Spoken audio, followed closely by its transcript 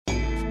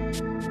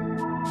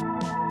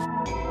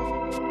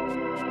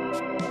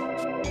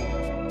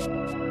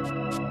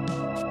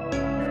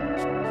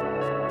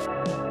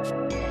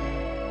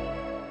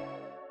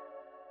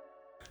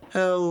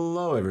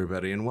Hello,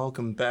 everybody, and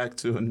welcome back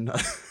to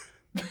another...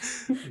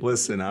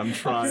 Listen, I'm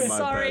trying my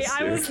Sorry, best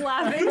I here. was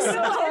laughing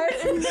so hard.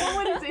 No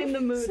one is in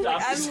the mood.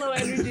 Like, I'm low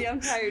energy.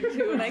 I'm tired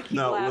too, and I keep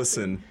laughing.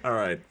 Listen. All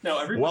right. No,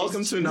 everybody's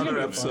Welcome to another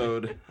really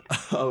episode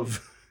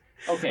of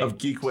Okay.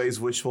 Geekway's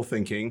Wishful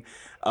Thinking.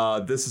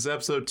 This is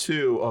episode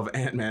 2 of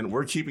Ant-Man.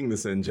 We're keeping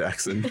this in,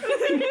 Jackson.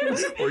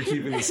 We're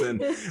keeping this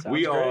in.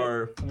 We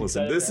are...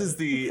 Listen, this is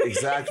the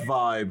exact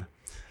vibe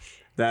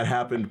that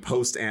happened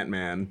post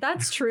Ant-Man.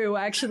 That's true,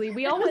 actually.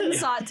 We all went and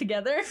saw it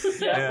together.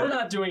 Yeah, we're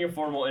not doing a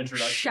formal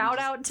introduction. Shout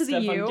out to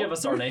Stefan, you. give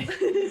us our name.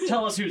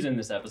 Tell us who's in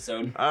this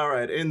episode. All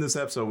right, in this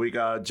episode, we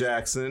got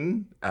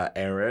Jackson,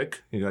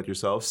 Eric, you got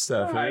yourself,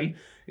 Stefan, Hi.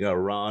 you got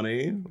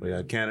Ronnie, we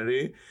got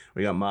Kennedy,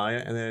 we got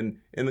Maya, and then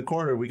in the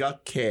corner, we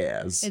got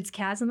Kaz. It's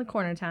Kaz in the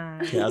corner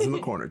time. Kaz in the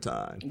corner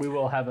time. We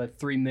will have a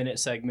 3-minute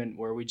segment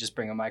where we just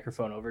bring a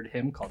microphone over to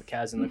him called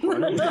Kaz in the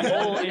Corner. The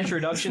whole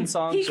introduction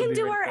song. He should can be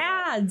do ready our for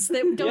that. ads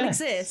that don't Yeah.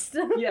 exist.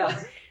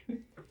 Yeah.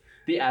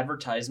 The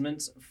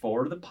advertisements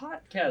for the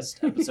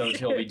podcast episodes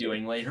he'll be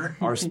doing later.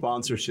 Our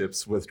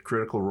sponsorships with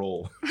Critical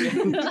Role.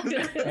 And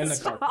the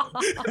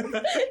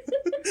carpet.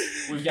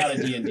 We've got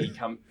a D&D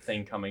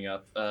thing coming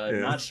up.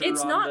 Not sure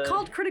It's on not the...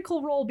 called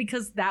Critical Role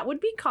because that would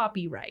be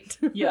copyright.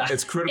 Yeah.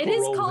 It's Critical It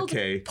is Role called with a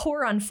K.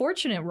 Poor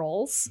Unfortunate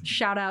Roles.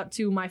 Shout out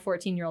to my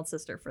 14-year-old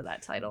sister for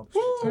that title.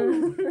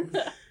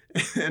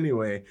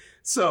 Anyway,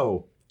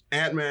 so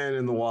Ant-Man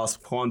and the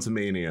Wasp: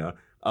 Quantumania.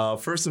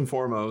 First and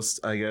foremost,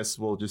 I guess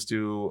we'll just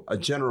do a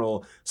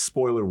general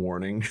spoiler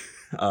warning.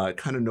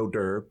 Kind of no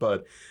dirt,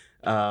 but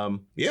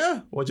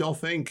yeah, what y'all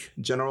think?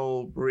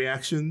 General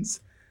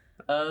reactions?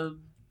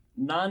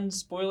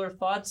 Non-spoiler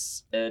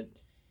thoughts.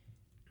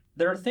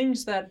 There are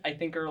things that I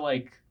think are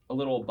like a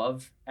little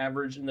above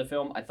average in the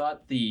film. I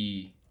thought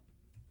the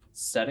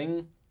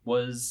setting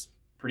was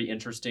pretty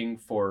interesting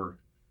for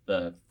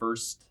the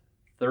first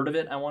third of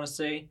it, I want to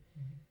say.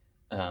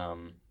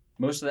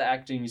 Most of the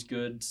acting is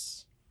good,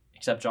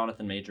 except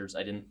Jonathan Majors.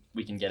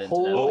 We can get into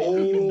that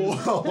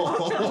later.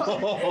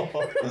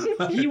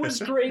 Oh! He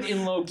was great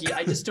in Loki.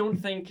 I just don't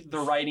think the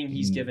writing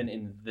he's given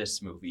in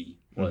this movie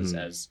was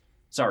as...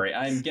 Sorry,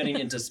 I'm getting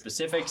into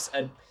specifics.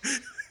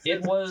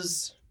 It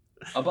was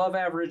above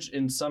average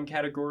in some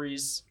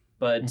categories,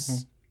 but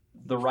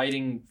the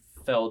writing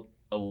felt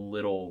a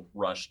little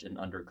rushed and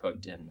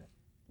undercooked in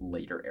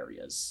later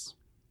areas.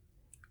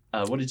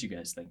 What did you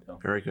guys think, though?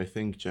 Eric, I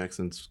think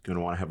Jackson's going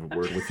to want to have a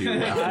word with you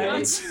I'm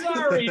afterwards.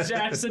 sorry,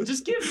 Jackson.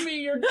 Just give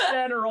me your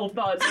general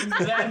thoughts, and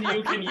then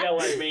you can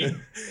yell at me.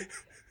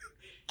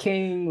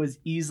 King was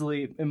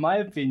easily, in my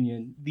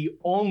opinion, the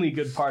only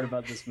good part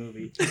about this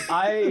movie.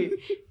 I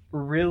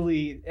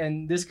really,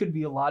 and this could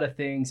be a lot of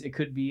things. It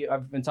could be,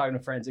 I've been talking to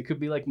friends, it could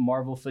be like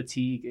Marvel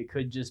fatigue. It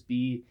could just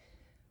be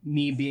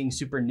me being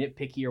super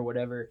nitpicky or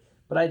whatever.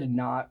 But I did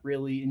not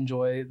really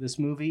enjoy this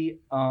movie.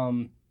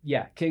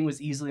 Yeah, King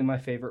was easily my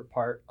favorite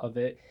part of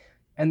it.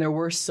 And there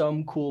were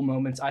some cool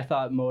moments. I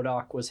thought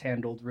MODOK was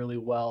handled really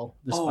well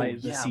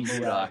despite the CGI.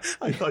 MODOK.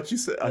 I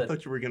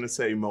thought you were going to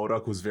say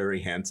MODOK was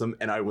very handsome,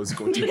 and I was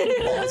going to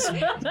pause.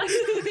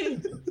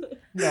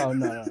 No, I'm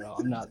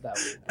not that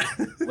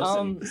weird.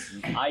 Listen,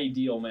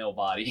 ideal male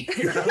body.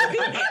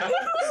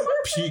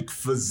 Peak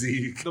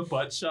physique. The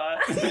butt shot.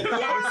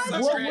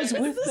 What was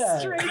with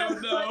that? Straight I up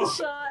don't know. butt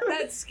shot.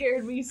 That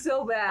scared me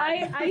so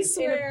bad. I In a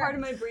swear. part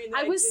of my brain that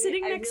I was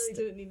sitting I next-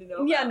 really didn't need to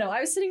know. Yeah, about. no,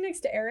 I was sitting next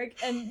to Eric,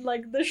 and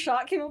like the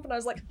shot came up, and I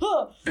was like,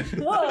 huh,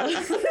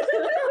 huh.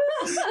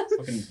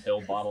 Fucking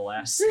pill bottle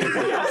ass.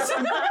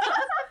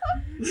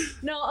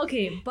 No,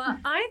 okay, but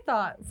I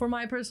thought, for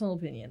my personal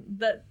opinion,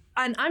 that,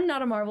 and I'm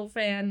not a Marvel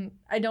fan.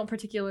 I don't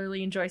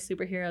particularly enjoy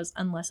superheroes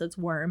unless it's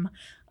Worm.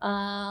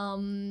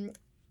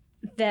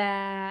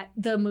 That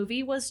the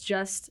movie was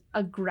just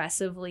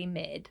aggressively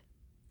mid.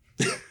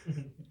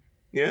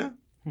 Yeah?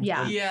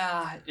 Yeah.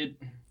 Yeah,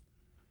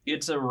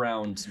 it's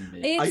around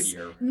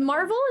mid-year.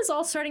 Marvel is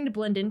all starting to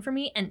blend in for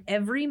me, and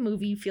every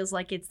movie feels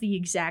like it's the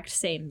exact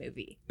same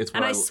movie. It's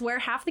And what I swear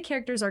half the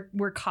characters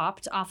were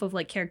copped off of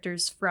like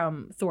characters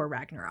from Thor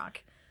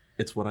Ragnarok.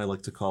 It's what I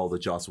like to call the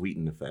Joss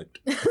Whedon effect.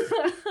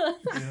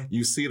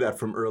 You see that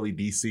from early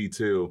DC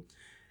too,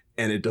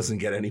 and it doesn't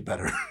get any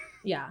better.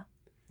 Yeah.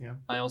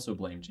 I also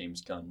blame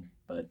James Gunn,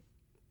 but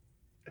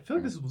I feel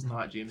like this was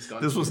not James Gunn.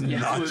 This was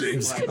not This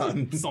James like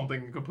Gunn.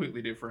 Something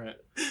completely different.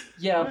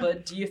 yeah,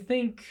 but do you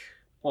think...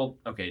 Well,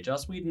 okay,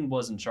 Joss Whedon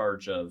was in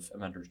charge of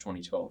Avengers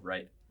 2012,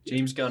 right?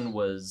 James Gunn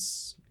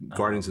was...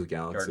 Guardians of the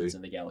Galaxy. Guardians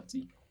of the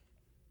Galaxy.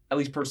 At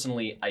least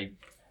personally, I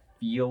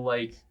feel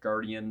like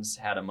Guardians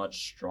had a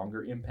much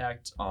stronger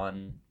impact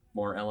on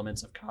more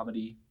elements of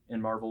comedy in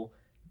Marvel,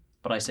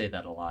 but I say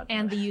that a lot.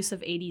 And the use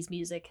of 80s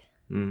music.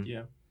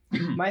 Yeah.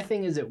 My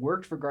thing is, it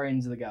worked for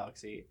Guardians of the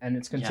Galaxy, and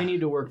it's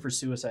continued to work for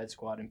Suicide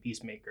Squad and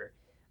Peacemaker.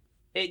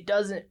 It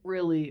doesn't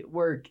really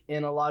work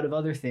in a lot of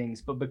other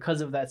things, but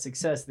because of that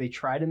success, they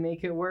try to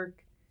make it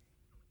work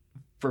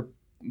for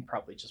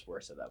probably just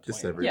worse at that point.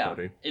 Just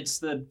everybody. Yeah, it's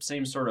the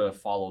same sort of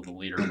follow the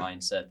leader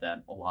mindset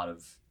that a lot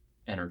of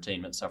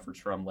entertainment suffers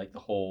from, like the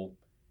whole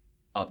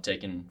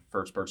uptick in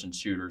first-person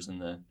shooters in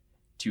the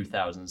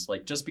 2000s.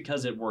 Like, just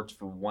because it worked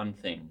for one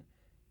thing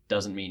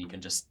doesn't mean you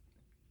can just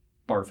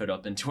barf it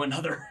up into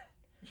another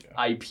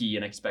IP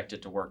and expect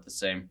it to work the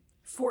same.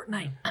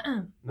 Fortnite.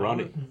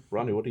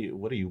 Ronnie,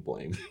 what do you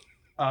blame?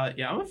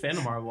 Yeah, I'm a fan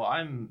of Marvel.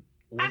 I'm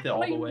with it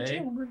all the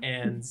way.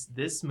 And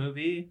this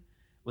movie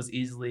was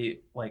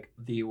easily like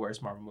the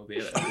worst Marvel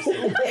movie I've ever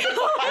seen.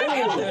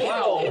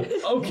 Wow.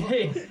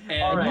 Okay.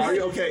 And All right.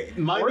 Okay,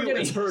 mind We're you,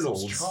 getting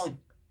Eternals. strong.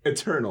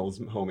 Eternals,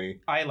 homie.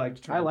 I liked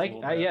Eternals.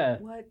 yeah.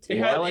 What? It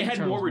Yeah, had, I like it had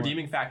Eternals more more.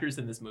 redeeming factors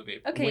than this movie.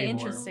 Okay, Way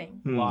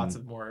interesting. Hmm. Lots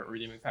of more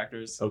redeeming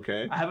factors.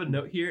 Okay. I have a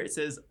note here. It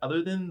says,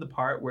 other than the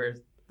part where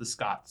the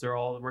Scots are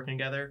all working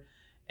together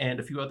and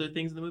a few other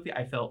things in the movie,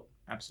 I felt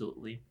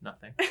absolutely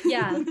nothing.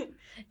 Yeah,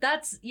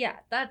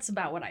 that's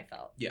about what I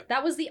felt. Yeah.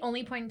 That was the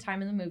only point in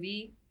time in the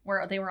movie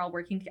where they were all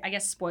working. I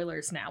guess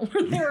spoilers now.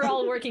 Where they were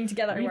all working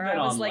together. We've Where been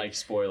I was on like,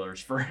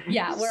 spoilers for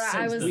Yeah, where I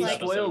since was this like-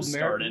 episode Spoiled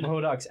started.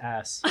 Modoc's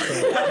ass. So,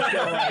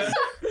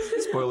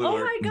 Spoiler oh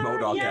alert, my god,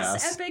 MODOK yes,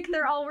 ass. epic!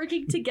 They're all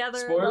working together.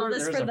 Spoiler, Love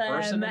this there's for a them.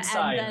 person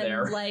inside and then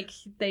there. like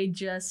they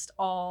just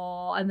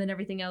all, and then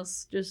everything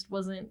else just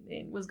wasn't.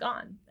 It was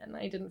gone, and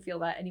I didn't feel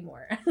that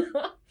anymore.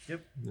 Yeah.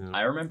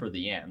 I remember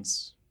the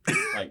ants.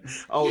 Like,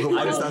 Oh, the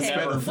ones that Okay. spent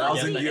Never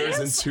 1,000 forget years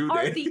in Ants 2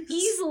 are days.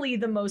 easily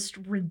the most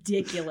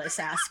ridiculous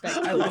aspect.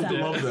 I of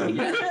love them.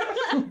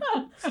 them.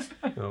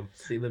 Oh.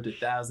 They lived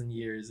 1,000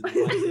 years in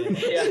one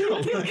day. yeah.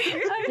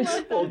 I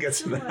love We'll that get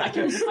so to that. much.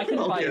 I can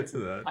I'll buy get it. to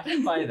that. I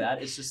can buy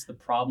that. It's just the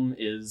problem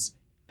is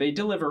they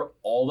deliver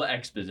all the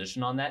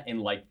exposition on that in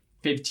like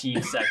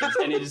 15 seconds,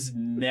 and it is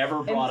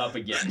never brought up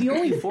again. the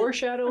only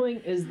foreshadowing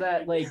is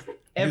that like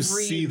every You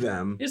see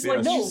them. It's yes.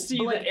 like No, you see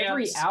but, the like,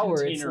 every ants hour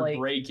it's container like-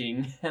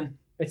 breaking, and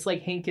it's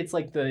like Hank gets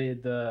like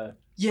the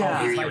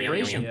yeah, this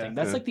vibration yeah. thing.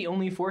 That's Yeah. like the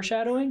only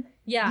foreshadowing.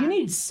 Yeah. You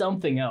need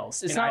something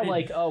else. It's And I not didn't-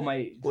 like, oh,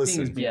 my Listen.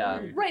 thing is being Yeah.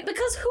 weird. Right,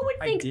 because who would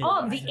I think, did, oh,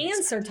 but I the didn't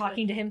ants are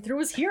talking to him through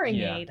his hearing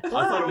Yeah. aid? I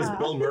thought it was Ah.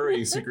 Bill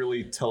Murray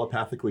secretly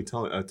telepathically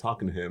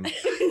talking to him.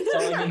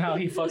 telling him how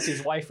he fucked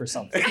his wife or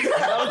something.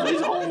 That was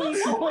his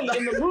only point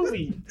in the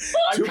movie.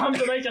 I've come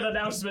to make an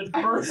announcement.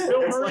 Bill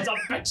Murray's a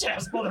bitch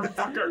ass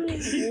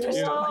motherfucker.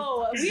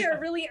 Whoa, we are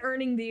really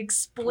earning the We are.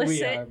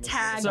 explicit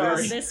tag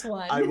Sorry. on this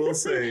one. I will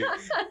say,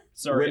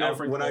 Sorry, when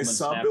Alfred I Coleman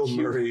saw snapped Bill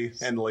you. Murray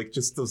and like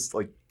just those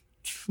like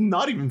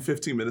not even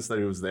 15 minutes that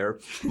he was there,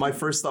 my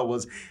first thought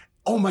was,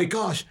 oh my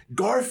gosh,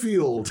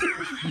 Garfield!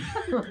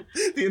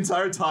 The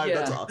entire time,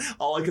 Yeah. that's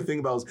all I could think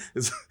about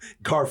is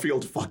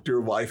Garfield fucked your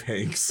wife,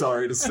 Hank.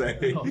 Sorry to say.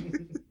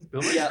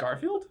 Bill Murray Yeah.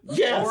 Garfield?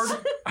 Yes!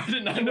 I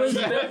did not know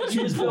that. He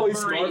was He Bill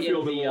voiced Murray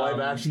Garfield in in the, live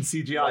action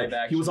CGI.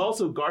 live He was action.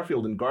 also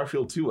Garfield in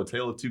Garfield 2, A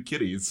Tale of Two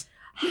Kitties.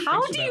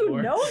 How do you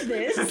more. know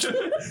this?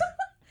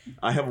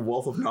 I have a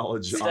wealth of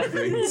knowledge on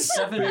things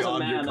Stefan is a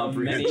beyond your man of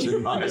many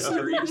comprehension, Maya.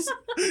 mysteries.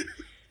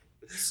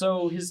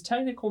 So his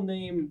technical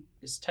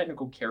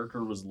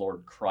character was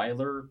Lord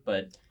Kryler,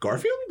 but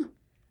Garfield?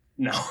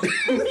 no.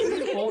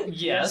 Well,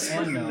 yes, Yes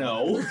but and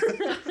no.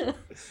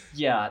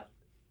 Yeah,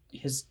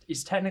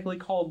 he's technically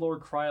called Lord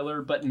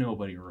Kryler, but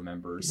nobody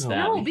remembers No.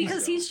 that. No,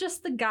 because he's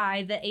just the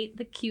guy that ate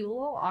the cute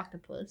little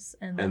octopus,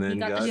 and then, And then he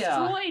got got-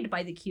 destroyed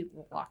by the cute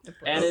little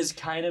octopus. and is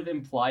kind of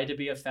implied to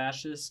be a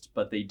fascist,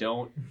 but they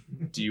don't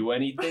do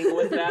anything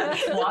with that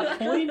plot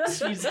point.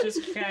 He's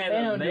just They kind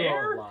don't of do a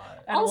there. lot.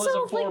 And Also, was a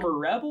like, former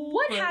rebel.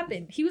 What but-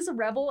 happened? He was a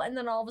rebel, and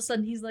then all of a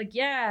sudden he's like,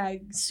 "Yeah,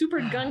 super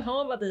gung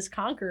ho about this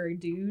conqueror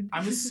dude."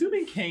 I'm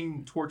assuming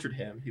Kang tortured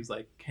him. He was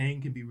like,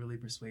 Kang can be really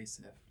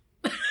persuasive.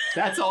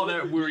 That's all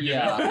that we're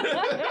Yeah.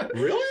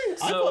 Really?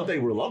 I So- thought they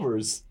were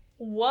lovers.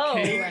 Whoa,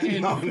 Kang-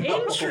 No,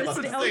 no.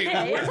 interesting.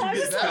 Okay, Where did you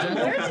get that?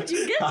 where did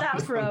you get that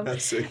I'm from?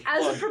 messing.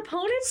 As a Look,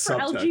 proponent for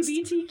subtext.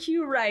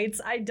 LGBTQ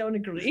rights, I don't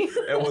agree.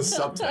 It was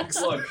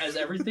subtext. Look, as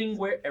everything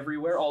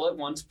everywhere all at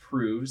once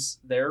proves,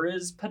 there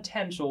is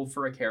potential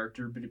for a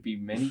character to be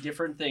many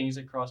different things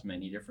across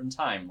many different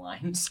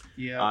timelines.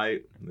 Yeah.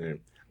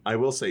 I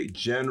will say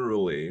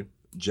generally,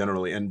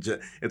 and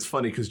it's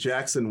funny because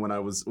Jackson,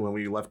 when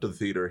we left the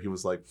theater, he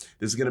was like,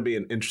 "This is going to be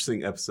an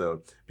interesting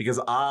episode," because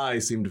I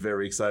seemed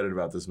very excited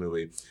about this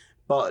movie,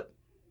 but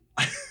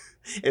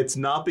it's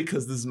not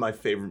because this is my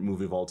favorite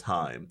movie of all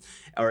time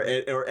or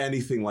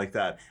anything like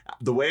that.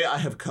 The way I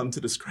have come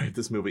to describe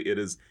this movie, it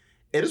is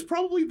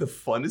probably the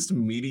funnest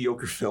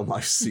mediocre film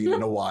I've seen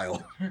in a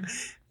while.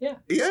 Yeah.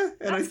 Yeah,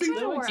 and I That's think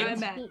kind of that where makes I'm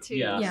sense. at too.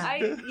 Yeah.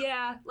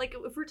 Yeah. Like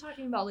if we're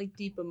talking about like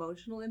deep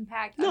emotional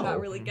impact, No. I'm not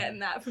really getting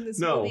that from this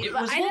No. movie. It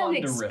But was I fun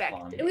didn't to riff expect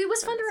on. it. It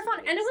was fun to riff on,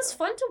 and it was So.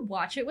 fun to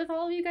watch it with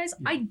all of you guys.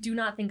 I do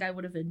not think I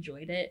would have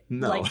enjoyed it.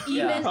 No. Like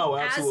Yeah. even Oh,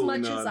 as absolutely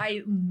much not. as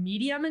I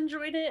medium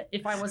enjoyed it,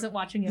 if I wasn't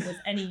watching it with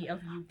any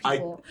of you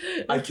people.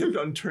 I kept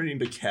on turning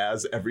to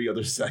Kaz every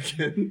other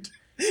second.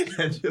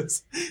 And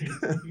just Yeah,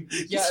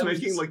 it was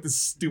making just- like the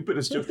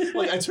stupidest joke.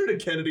 Like I turned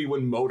to Kennedy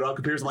when MODOK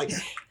appears. I'm like,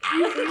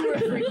 We were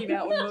freaking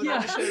out when Modoc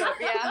Yeah. showed up.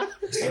 Yeah.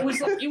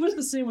 It was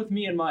the same with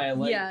me and Maya.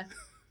 Like, yeah.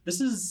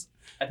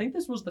 I think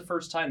this was the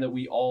first time that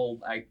we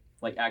all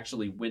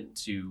actually went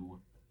to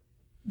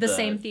The the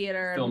same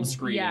theater. film and-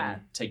 screening Yeah.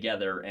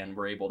 together and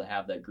were able to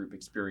have that group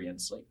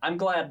experience. Like, I'm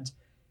glad.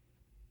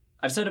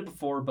 I've said it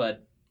before,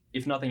 but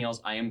if nothing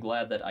else, I am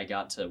glad that I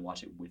got to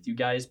watch it with you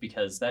guys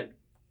because that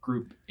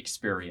group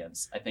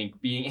experience, I think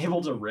being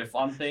able to riff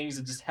on things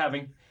and just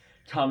having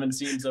common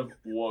scenes of,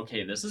 well,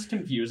 okay, this is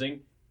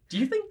confusing. Do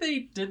you think they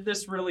did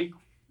this really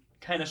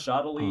kind of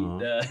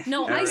shoddily?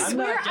 No, I I'm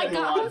swear not I getting a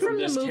got lot home from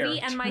the this movie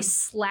character. and my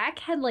Slack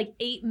had like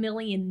 8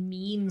 million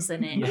memes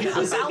in it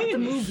Yes. about the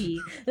movie.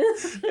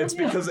 It's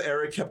because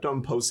Eric kept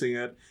on posting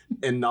it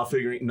and not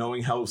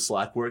knowing how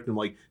Slack worked. And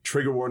like,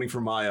 trigger warning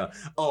for Maya.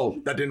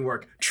 Oh, that didn't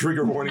work.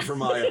 Trigger warning for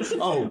Maya.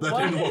 Oh,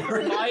 that didn't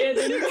work. Maya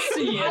didn't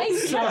see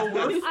it, so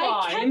we're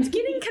I fine. kept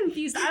getting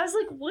confused. I was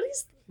like,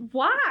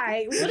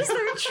 why? What is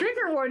there a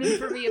trigger warning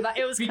for me about?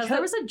 It was because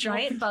there was a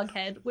giant bug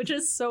head, which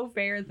is so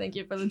fair. Thank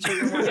you for the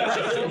trigger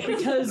warning.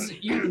 Because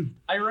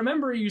I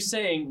remember you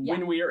saying Yeah.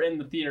 when we were in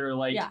the theater,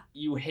 like, Yeah.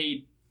 you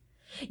hate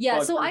Yeah,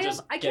 bugs so or I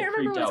just can't get remember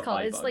creeped what it's out called.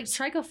 by It's like bugs.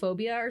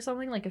 trichophobia or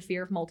something, like a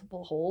fear of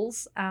multiple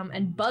holes.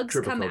 And bugs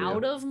come Trypophobia.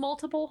 out of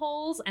multiple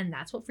holes, and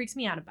that's what freaks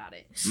me out about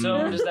it.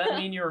 So does that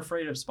mean you're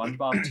afraid of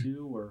SpongeBob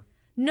too, or?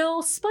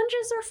 No,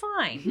 sponges are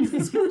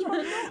fine.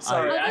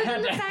 Sorry, I Other had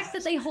than the to. fact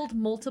that they hold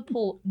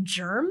multiple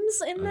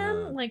germs in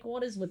them, like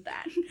what is with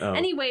that? Oh.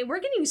 Anyway, we're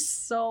getting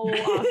so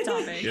off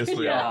topic. Yes,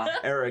 we Yeah. are.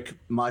 Eric,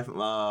 my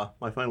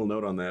final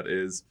note on that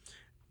is,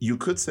 you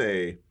could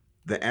say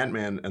the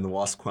Ant-Man and the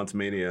Wasp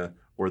Quantumania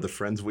were the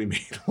friends we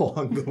made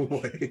along the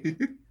way.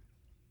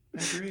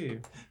 I agree.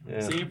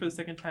 Yeah. Seeing it for the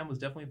second time was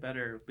definitely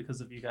better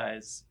because of you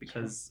guys,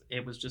 because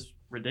it was just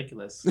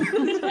ridiculous.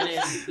 And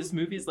this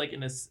movie is like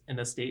in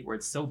a state where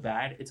it's so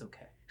bad, it's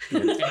okay.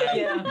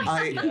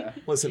 Yeah.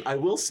 Listen, I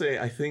will say,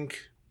 I think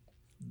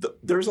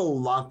there's a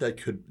lot that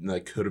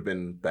could have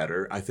been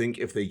better. I think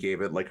if they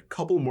gave it like a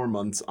couple more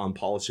months on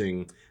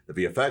polishing the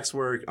VFX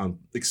work, on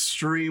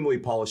extremely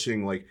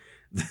polishing like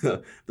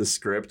the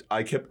script.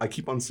 I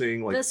keep on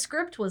saying like The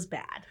script was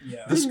bad.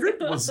 Yeah. the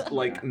script was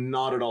like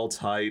not at all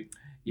tight.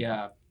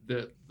 Yeah,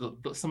 the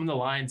some of the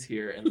lines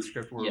here in the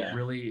script were Yeah.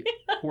 really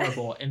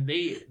horrible, and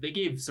they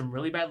gave some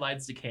really bad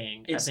lines to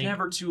Kang. It's I think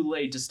never too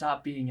late to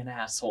stop being an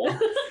asshole.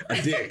 A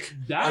dick.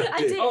 that. I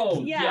did.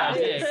 Oh, yeah.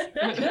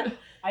 yeah.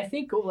 I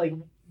think like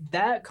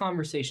that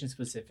conversation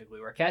specifically,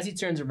 where Cassie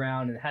turns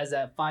around and has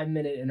that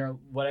 5-minute or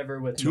whatever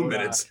with 2 MODOK,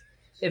 minutes.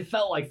 It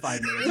felt like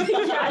 5 minutes.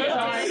 I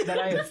thought that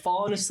I had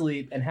fallen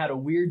asleep and had a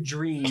weird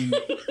dream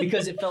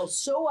because it felt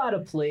so out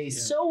of place,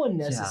 Yeah. so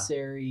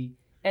unnecessary.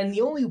 And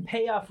the only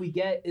payoff we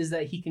get is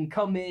that he can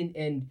come in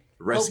and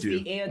Rescue.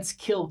 help the ants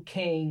kill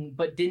Kang,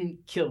 but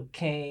didn't kill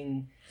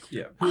Kang.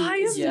 Yeah. Who I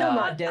is am still not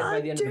not dead by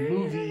a the end of the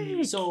movie.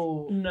 dick.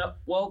 So No,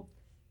 well,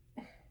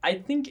 I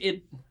think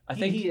He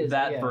is,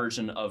 that yeah.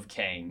 version of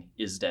Kang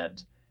is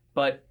dead,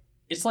 but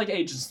it's like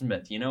Agent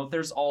Smith. You know,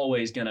 there's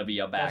always gonna be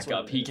a That's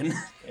what backup it he is.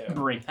 can yeah.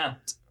 bring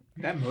out.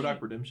 That MODOK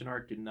redemption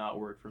arc did not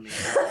work for me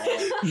at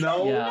all.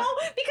 No. Yeah. No,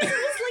 because it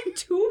was like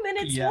 2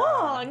 minutes Yeah.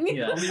 long.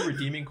 The only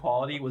redeeming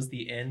quality was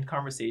the end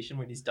conversation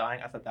when he's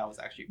dying. I thought that was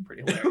actually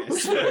pretty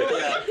hilarious.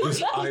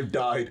 Just, I've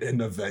died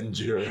an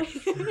Avenger.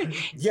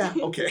 Yeah,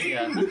 okay.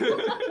 Yeah.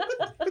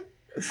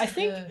 I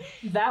think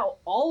that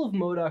all of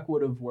MODOK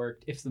would have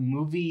worked if the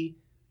movie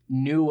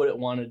knew what it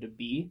wanted to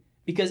be.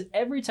 Because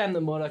every time the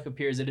MODOK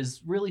appears, it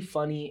is really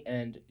funny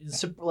and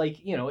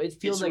like, you know, it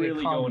feels It's like really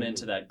a comedy going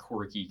into movie. that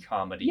quirky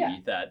comedy Yeah.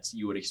 that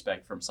you would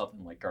expect from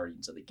something like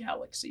Guardians of the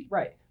Galaxy.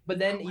 Right. But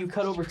then you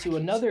cut over to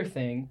another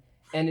thing,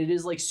 and it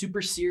is like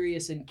super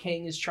serious, and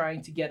Kang is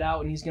trying to get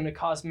out, and he's going to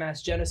cause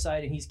mass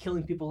genocide, and he's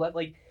killing people.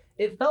 Like,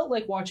 it felt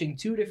like watching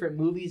two different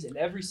movies, and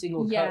every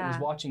single cut Yeah. was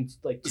watching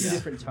like two Yeah.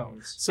 different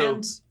tones. So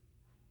And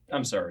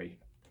I'm sorry,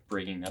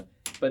 bringing up,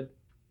 but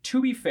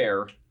to be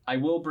fair, I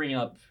will bring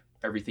up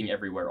Everything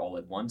Everywhere All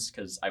at Once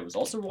because I was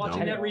also watching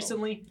No. that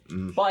recently.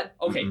 Mm. But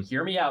okay, Mm-mm.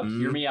 hear me out.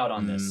 Hear me out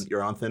on this.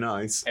 You're on thin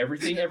ice.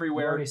 Everything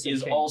Everywhere already said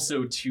is Kang.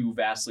 also two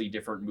vastly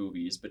different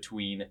movies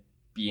between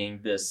being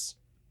this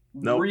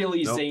Nope,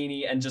 really nope.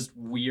 zany and just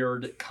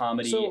weird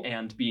comedy So-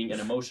 and being an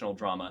emotional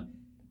drama.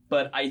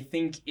 But I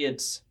think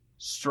it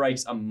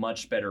strikes a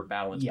much better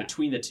balance Yeah.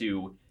 between the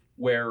two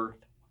where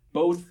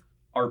both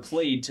are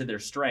played to their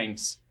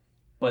strengths,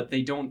 but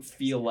they don't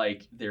feel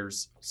like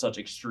there's such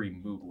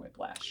extreme mood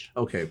whiplash.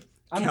 Okay.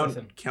 I'm with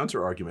him.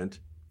 Counter argument.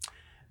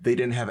 They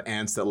didn't have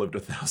ants that lived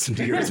 1,000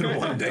 years in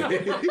one day.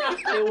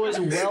 It was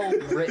well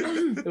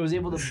written. It was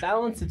able to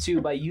balance the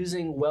two by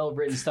using well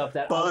written stuff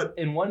that But-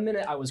 in 1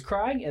 minute I was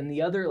crying, and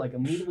the other, like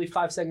immediately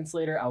 5 seconds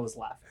later, I was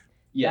laughing.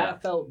 Yeah.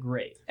 That felt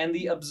great. And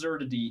the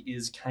absurdity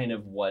is kind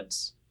of what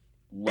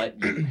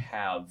let you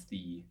have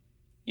the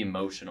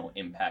emotional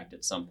impact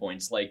at some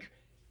points. Like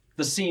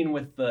the scene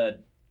with the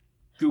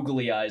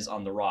googly eyes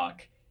on the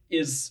rock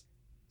is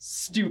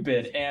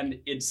stupid and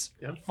it's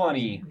Yeah.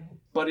 funny,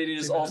 but it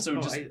is See, but- also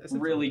no, just I said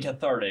really something.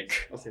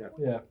 cathartic, I'll say that.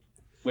 Yeah.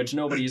 which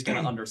nobody is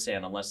going to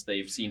understand unless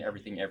they've seen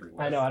Everything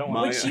Everywhere. I know. I don't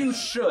want. Which you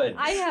should.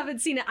 I haven't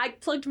seen it. I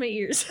plugged my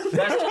ears.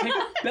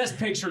 Best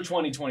Picture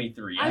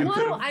 2023. I That's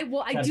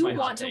do my hot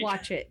want to take.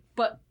 watch it,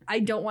 but I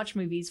don't watch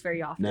movies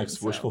very often. Next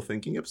so. wishful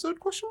thinking episode?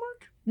 Question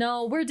mark.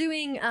 No, we're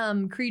doing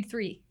Creed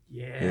 3.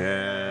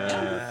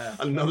 Yeah.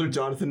 Another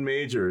Jonathan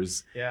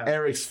Majors. Yeah.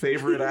 Eric's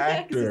favorite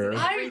actor.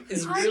 I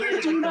It's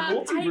really do like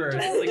not. the multiverse. I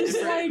don't Like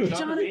dislike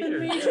Jonathan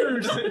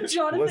Majors. Majors.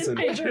 Jonathan Listen.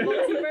 Major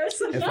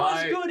multiverse. If He was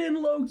I- good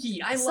in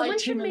Loki. I Someone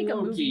liked should him in make a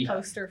movie Loki.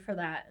 poster for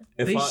that.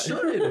 If They I,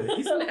 should.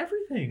 He's in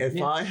everything.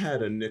 If I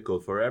had a nickel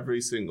for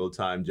every single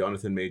time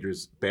Jonathan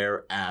Majors'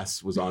 bare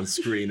ass was on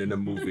screen in a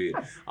movie,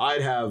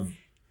 I'd have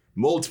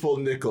multiple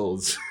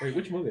nickels. Wait,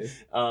 which movie?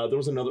 There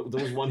was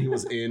one he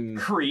was in.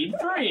 Creed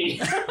 3.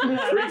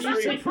 Creed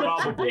 3,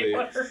 probably.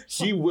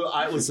 He will.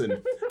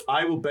 Listen.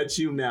 I will bet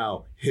you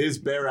now, his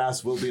bare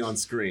ass will be on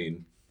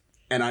screen,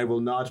 and I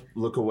will not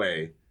look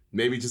away.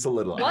 Maybe just a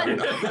little. I don't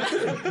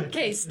know.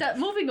 Okay,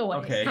 moving away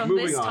Okay, from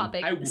moving this on.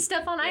 topic.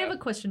 Stefan, I have a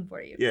question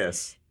for you.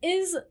 Yes.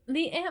 Is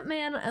the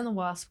Ant-Man and the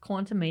Wasp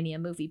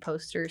Quantumania movie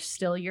poster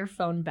still your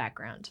phone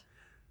background?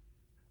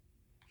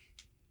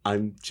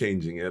 I'm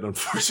changing it,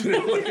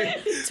 unfortunately.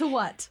 To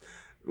what?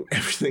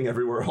 Everything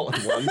Everywhere All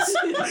at Once.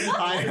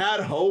 I had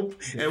hope.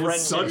 It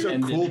was such a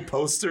cool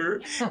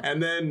poster.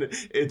 And then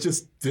it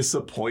just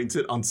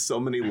disappointed on so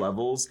many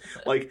levels.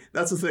 Like,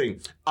 that's the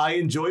thing. I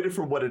enjoyed it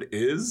for what it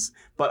is,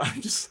 but I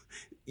just...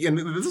 And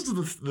this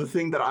is the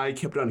thing that I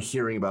kept on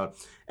hearing about.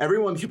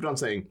 Everyone kept on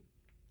saying,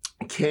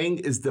 Kang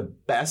is the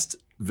best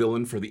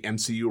villain for the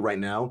MCU right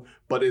now,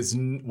 but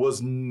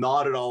was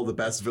not at all the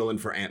best villain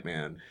for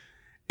Ant-Man.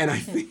 And I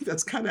think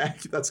that's kind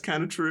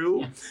of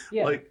true.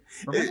 Yeah. Like,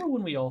 Remember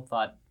when we all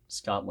thought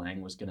Scott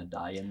Lang was gonna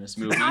die in this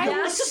movie? I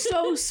was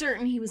so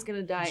certain he was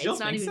gonna die. Did you It's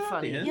not think even so?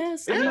 funny. Yeah.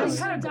 Yes, I I know, was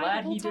I'm kind of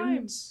glad he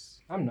didn't.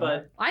 I'm not.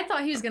 But I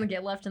thought he was going to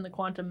get left in the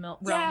quantum realm.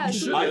 Yeah, He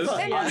should I have. thought-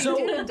 I thought So,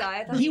 he didn't die.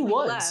 I thought he would've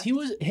was. left. He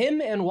was.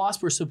 Him and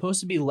Wasp were supposed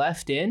to be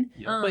left in,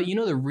 but you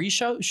know the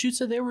reshoots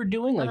that they were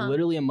doing, like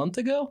literally a month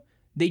ago,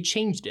 they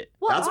changed it.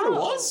 that's what it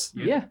was?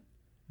 Yeah,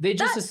 they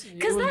just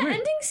Because it was that weird.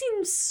 ending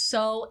seems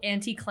so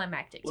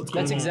anticlimactic. to me.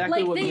 That's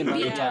exactly Like what me they and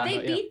Mario beat, were talking they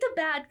about, yeah. beat the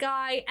bad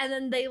guy and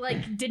then they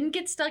like didn't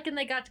get stuck and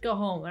they got to go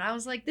home. And I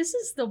was like, this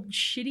is the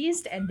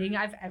shittiest ending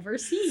I've ever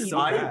seen. So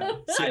bad.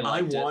 See, I I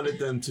liked it. wanted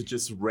them to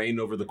just reign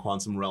over the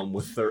quantum realm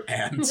with their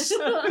ants.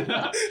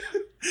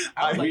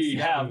 we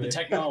have the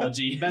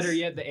technology. Better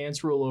yet, the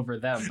ants rule over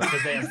them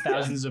because they have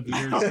thousands of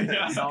years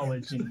of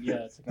knowledge and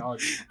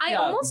technology. I Yeah.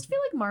 almost feel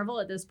like Marvel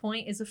at this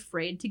point is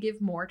afraid to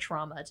give more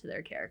trauma to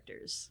their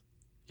characters.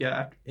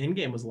 Yeah,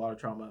 Endgame was a lot of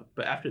trauma,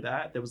 but after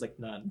that, there was like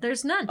none.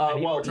 There's none. Well,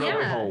 No Way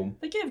Yeah. Home.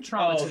 They give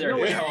trauma to their No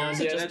Way characters.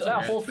 Home. Yeah, Just that's that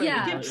okay. whole thing.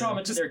 Yeah. They give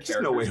trauma to Just- their just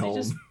characters. No Way They Home.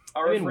 just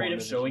are I mean, afraid of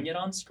WandaVision. showing it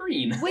on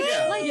screen. Which,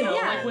 Yeah. like, You know,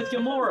 yeah. like with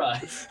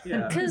Gamora.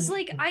 Yeah. Because,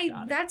 like,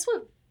 that's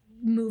what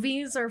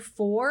movies are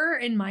for,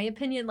 in my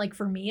opinion, like,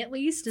 for me at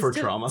least. Is For to,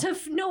 trauma? To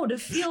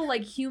feel,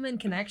 like, human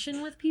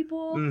connection with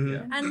people.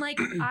 Mhm. And, like,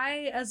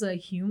 I, as a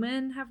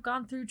human, have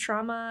gone through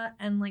trauma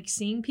and, like,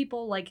 seeing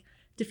people, like,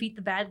 defeat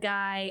the bad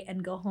guy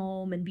and go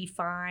home and be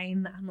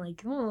fine. I'm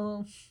like,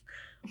 oh,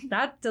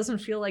 that doesn't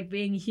feel like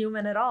being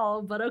human at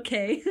all, but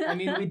okay. I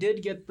mean, we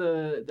did get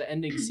the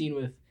ending scene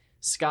with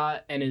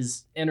Scott and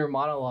his inner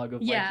monologue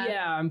of Yeah. like,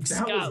 yeah, I'm That was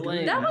Scott good.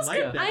 Lang. that I was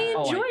like good. that. I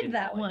Oh, I enjoyed did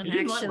that not like one, You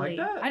didn't actually. like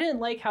that? I didn't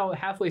like how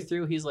halfway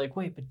through he's like,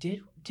 wait, but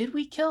did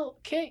we kill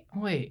King?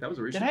 Wait, That was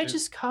a reshoot. did I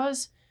just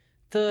cause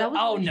the? That was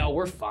a Oh reshoot. no,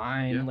 we're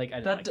fine. Yeah. Like I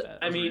didn't That- like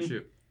that. I mean,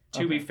 reshoot.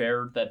 To be Okay.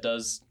 fair, that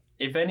does.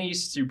 If any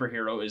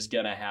superhero is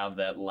gonna have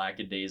that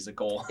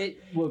lackadaisical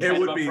it would. It kind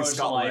would of be approach to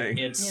Scott life, Lang.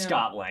 it's Yeah.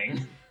 Scott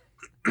Lang.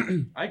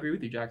 I agree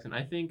with you, Jackson.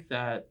 I think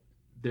that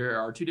there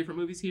are two different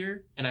movies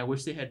here, and I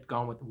wish they had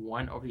gone with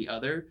one over the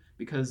other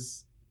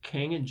because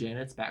Kang and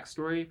Janet's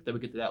backstory that we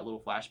get to that little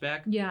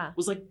flashback Yeah.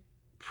 was like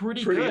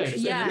pretty Pretty good.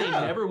 interesting. Yeah. And they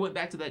Yeah. never went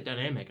back to that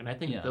dynamic, and I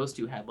think Yeah. those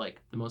two had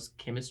like the most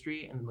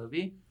chemistry in the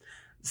movie.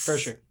 For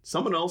sure.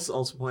 Someone else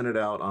also pointed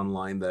out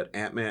online that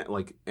Ant-Man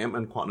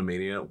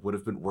Quantumania would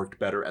have been worked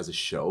better as a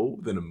show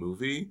than a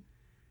movie.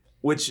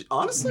 Which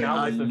honestly, Now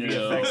I, with the No.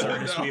 VFX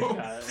artists we've No.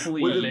 got.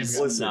 Please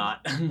listen.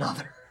 not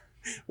another.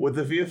 with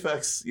the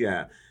VFX,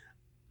 yeah.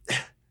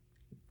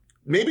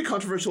 Maybe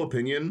controversial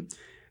opinion.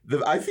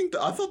 I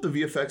thought the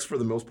VFX for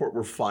the most part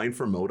were fine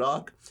for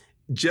MODOK,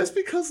 just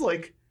because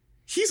like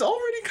he's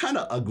already kind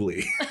of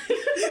ugly.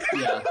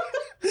 Yeah.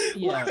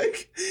 Yeah.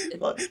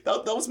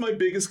 That was my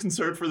biggest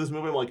concern for this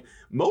movie. I'm like,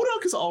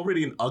 MODOK is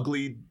already an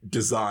ugly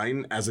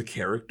design as a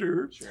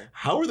character. Sure.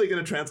 How are they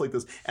going to translate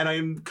this? And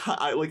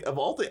I like, of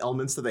all the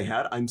elements that they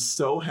had, I'm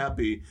so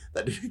happy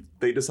that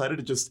they decided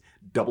to just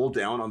double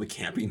down on the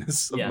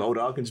campiness of Yeah.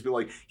 MODOK and just be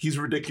like, he's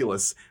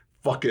ridiculous.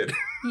 Fuck it.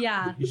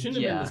 Yeah. He shouldn't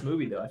have been Yeah. in this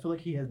movie though. I feel like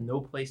he has no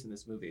place in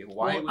this movie.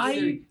 Why Well, was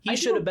there? he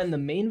should have been the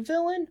main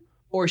villain,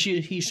 or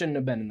he shouldn't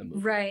have been in the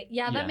movie. Right.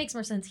 Yeah, that Yeah. makes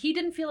more sense. He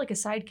didn't feel like a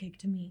sidekick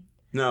to me.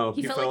 No,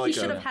 He felt like he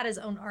should a- have had his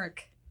own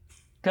arc.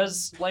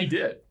 Because He like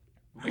did.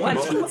 What?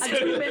 Well, A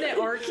 2-minute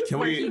arc Can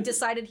where we- he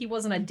decided he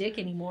wasn't a dick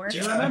anymore. Do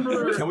you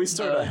remember? Can we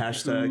start a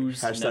hashtag?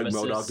 whose Hashtag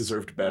nemesis, MODOK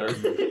deserved better.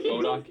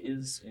 MODOK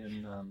is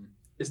in.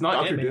 It's not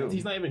Dr. Ant-Man. Doom.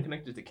 He's not even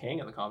connected to Kang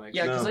in the comics.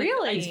 Yeah, because No.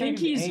 Really? I think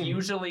he's Aim.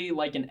 usually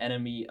like an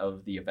enemy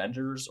of the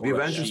Avengers or The a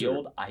Avengers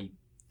Shield. I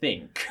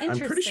think. I'm pretty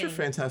sure Interesting.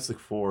 Fantastic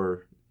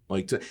Four.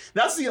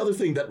 That's the other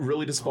thing that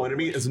really disappointed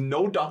me is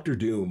no Doctor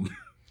Doom.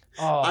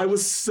 I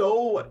was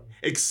so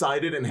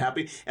excited and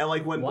happy, and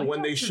like when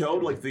they Dr. showed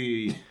Doom? like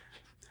the.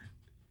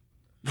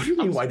 What do you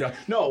mean? Why don't?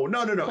 No,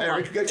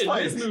 Eric,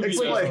 explain. In this movie,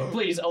 Explain.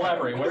 please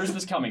elaborate. Where is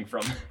this coming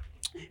from?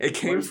 It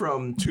came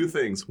from two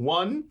things.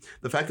 One,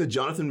 the fact that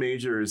Jonathan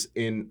Majors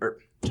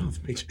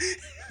Jonathan Majors.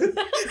 We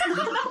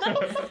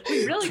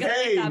really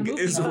gotta make that Kang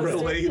movie is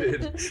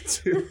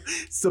poster.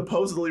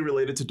 supposedly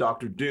related to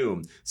Doctor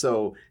Doom.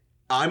 So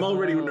I'm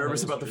already Oh,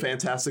 nervous that's about the true.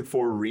 Fantastic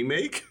Four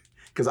remake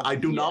because I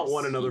do not Yes,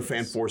 want another yes.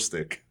 Fan Four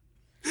stick.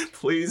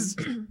 Please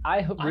I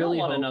I really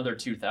don't want hope another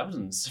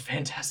 2000s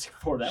Fantastic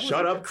Four. That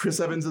shut was up. Chris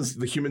Evans'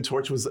 The Human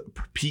Torch was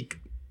peak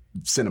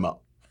cinema.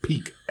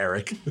 Peak,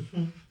 Eric.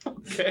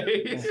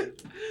 Okay. Chris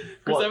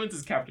What?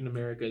 Evans' Captain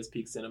America is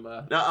peak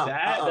cinema.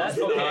 That's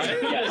okay.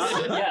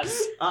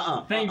 Yes.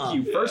 Thank Uh-uh.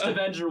 you. First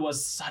Avenger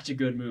was such a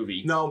good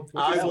movie. No, the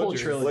I whole would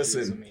trilogy is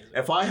listen. amazing.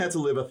 If I had to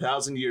live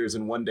 1,000 years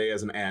in one day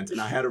as an ant, and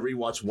I had to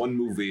rewatch one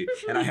movie,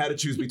 and I had to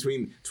choose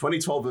between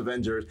 2012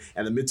 Avengers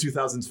and the mid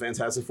 2000s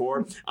Fantastic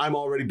Four, I'm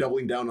already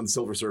doubling down on the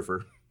Silver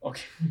Surfer.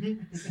 Okay.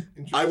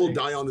 I will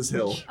die on this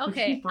hill.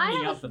 Okay,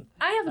 Bringing up the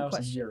I have a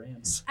question. 1,000-year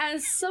ants.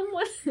 As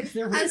someone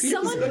They're as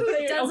someone who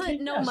Okay,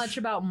 doesn't know yes. much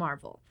about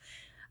Marvel,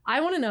 I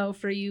want to know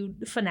for you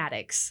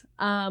fanatics,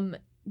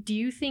 do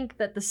you think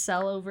that the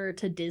sell over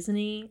to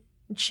Disney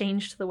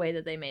changed the way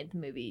that they made the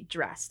movie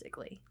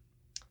drastically?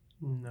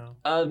 No.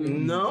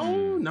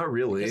 No, not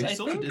really. Because They I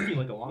sold to think- Disney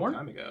like a long weren't-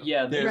 time ago.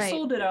 Yeah, they Right.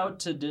 sold it out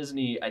to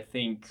Disney, I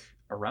think,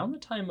 around the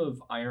time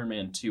of Iron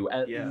Man 2,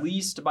 at Yeah.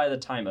 least by the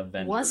time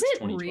Avengers. Was it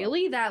 2012.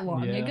 really that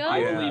long Yeah. ago? I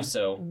Yeah. believe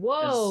so. 'Cause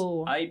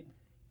Whoa.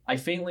 I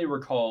faintly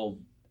recall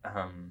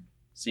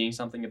seeing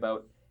something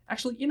about.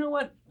 Actually, you know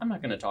what? I'm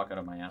not going to talk out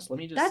of my ass. Let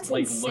me just That's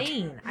look.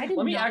 insane. I didn't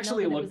Let me know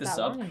actually that it look was this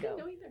that up. long ago.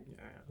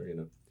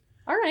 Yeah.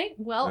 All right.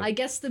 Well, Yeah. I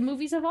guess the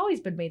movies have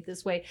always been made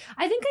this way.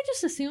 I think I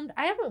just assumed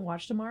I haven't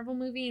watched a Marvel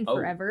movie in Oh.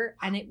 forever,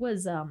 and it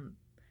was bad.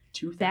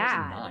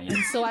 2009. And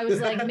so I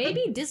was like,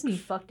 maybe Disney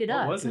fucked it What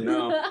up. was it?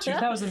 No.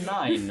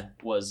 2009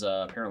 was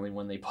apparently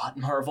when they bought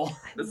Marvel.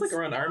 That's like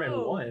around Iron Man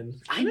So- 1.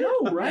 I know,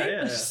 right? Yeah,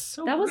 yeah. It's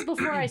so That was great.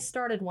 before I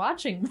started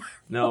watching.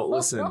 No,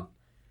 listen.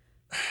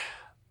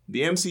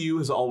 The MCU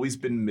has always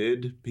been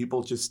mid.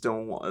 People just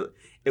don't want.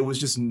 It was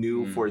just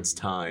new for its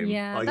time.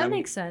 Yeah, Like, that I'm-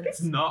 makes sense.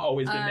 It's not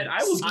always been mid.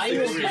 I will I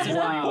disagree. disagree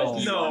Wow.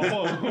 with you. No,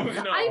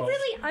 no.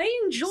 I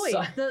enjoyed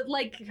So- the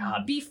like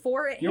God.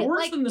 before it You're hit,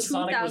 worse like than the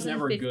Sonic was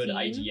never a good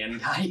 2015. IGN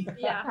guy.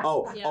 Yeah.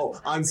 Oh,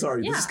 I'm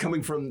sorry. This is Yeah.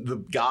 coming from the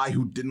guy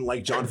who didn't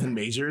like Jonathan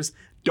Majors.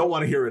 Don't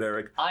want to hear it,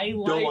 Eric. I Don't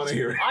like. wanna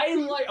hear it. I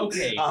like.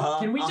 Okay, Uh-huh,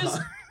 can we just?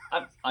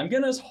 uh-huh. I'm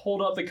gonna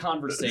hold up the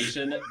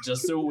conversation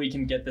just so we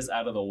can get this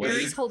out of the way.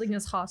 Eric's holding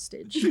us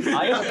hostage.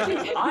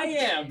 I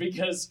am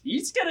because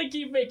he's gonna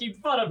keep making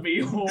fun of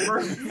me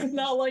over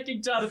not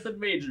liking Jonathan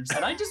Majors,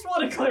 and I just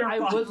want to clarify.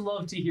 I would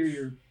love to hear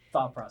your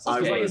thought process. I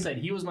 'Cause like I would. said,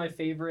 he was my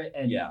favorite,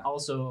 and Yeah.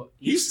 also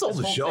He stole this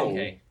the whole show. thing-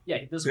 Okay.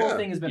 Yeah, this Yeah. whole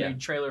thing has been Yeah. a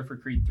trailer for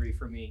Creed 3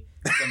 for me.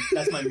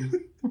 That's my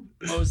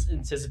most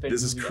anticipated.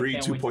 This is movie. I Creed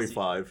can't wait to see.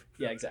 2.5.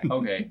 Yeah, exactly.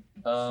 Okay.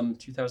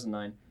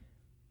 2009.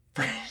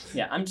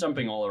 Yeah, I'm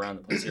jumping all around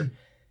the place here.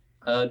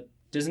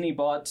 Disney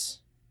bought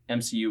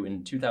MCU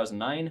in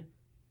 2009.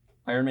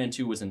 Iron Man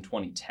 2 was in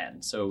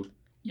 2010. So,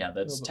 yeah,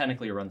 that's bit.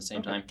 technically around the same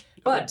Okay. time.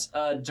 But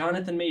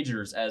Jonathan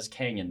Majors as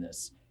Kang in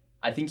this.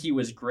 I think he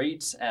was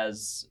great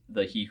as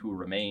the He Who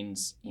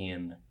Remains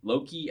in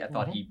Loki. I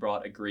thought he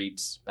brought a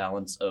great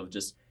balance of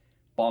just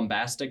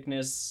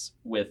bombasticness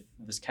with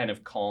this kind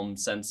of calm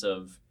sense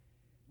of,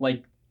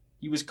 like,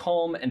 he was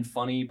calm and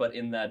funny, but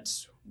in that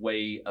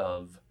way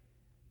of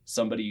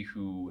somebody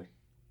who,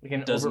 Like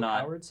an Does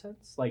not- overpowered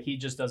sense. Like he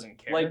just doesn't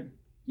care. like,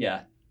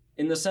 yeah,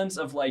 in the sense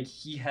of, like,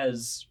 you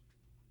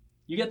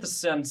get the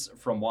sense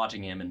from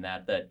watching him in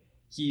that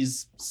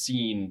he's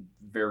seen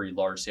very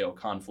large-scale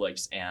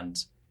conflicts,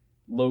 and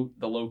the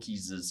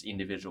Lokis'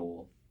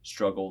 individual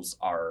struggles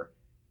are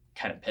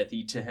kind of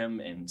pithy to him,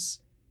 and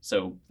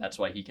so that's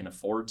why he can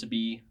afford to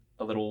be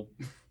a little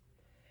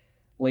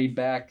laid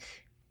back,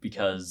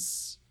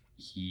 because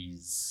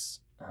he's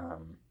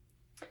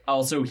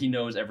also, he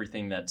knows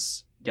everything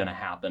that's gonna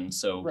happen,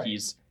 so Right.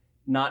 he's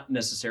not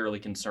necessarily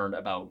concerned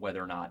about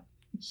whether or not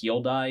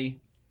he'll die,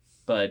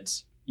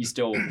 but he's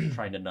still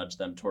trying to nudge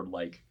them toward,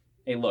 like,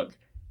 hey, look,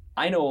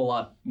 I know a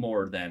lot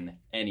more than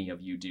any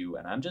of you do,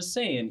 and I'm just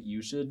saying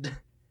you should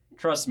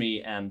trust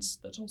me, and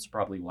that's also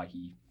probably why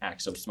he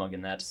acts so smug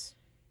in that.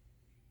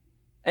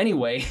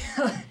 Anyway,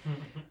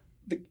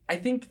 I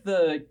think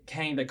the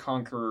Kang the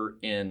Conqueror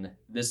in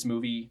this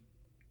movie,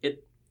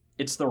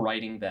 it's the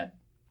writing that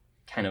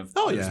kind of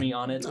Oh, bothers yeah. me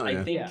on it. Oh, I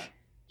yeah. think Yeah.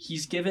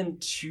 he's given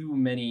too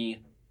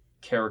many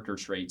character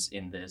traits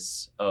in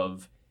this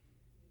of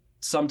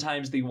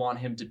sometimes they want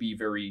him to be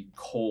very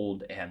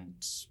cold and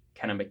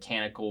kind of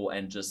mechanical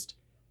and just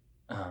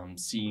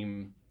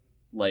seem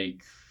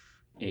like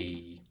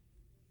a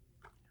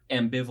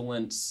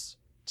ambivalence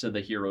to the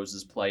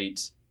heroes'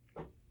 plight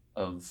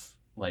of,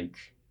 like,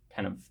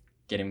 kind of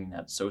getting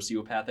that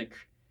sociopathic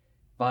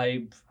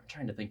vibe. I'm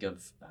trying to think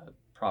of a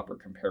proper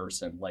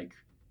comparison. Like,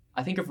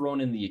 I think of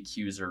Ronan the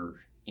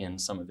Accuser in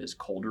some of his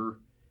colder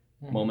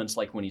Moments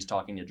like when he's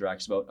talking to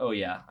Drax about, oh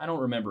yeah, I don't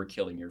remember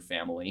killing your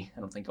family. I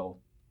don't think I'll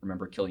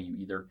remember killing you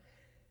either.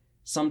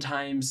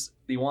 Sometimes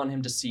they want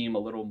him to seem a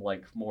little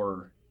like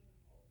more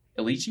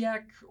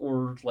elegiac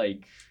or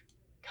like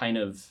kind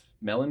of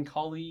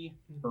melancholy,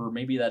 or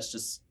maybe that's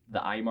just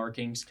the eye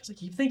markings because I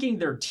keep thinking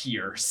they're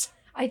tears.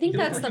 I think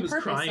that's the he was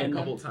purpose crying of a them.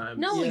 couple times.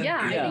 No, Yeah.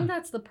 I Yeah. think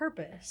that's the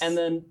purpose. And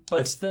then,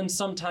 but then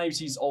sometimes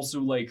he's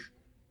also like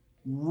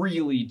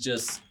really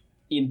just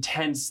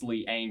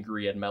intensely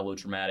angry and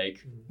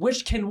melodramatic,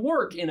 which can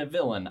work in a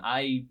villain.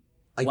 I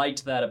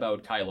liked that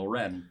about Kylo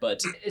Ren,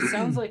 but It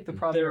sounds like the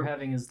problem you're There-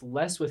 having is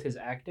less with his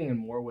acting and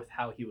more with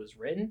how he was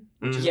written.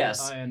 Which is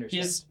yes, I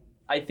understand.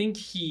 I think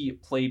he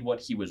played what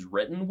he was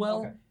written well,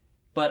 Okay.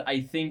 but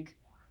I think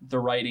the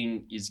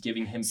writing is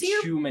giving him See,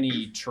 your- too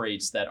many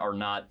traits that are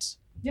not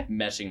Yeah.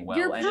 meshing well,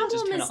 Your and it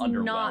just problem kind is of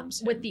underwhelms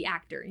not him. with the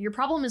actor. Your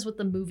problem is with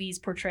the movie's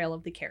portrayal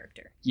of the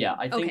character. Yeah,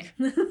 I think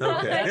Okay.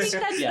 I think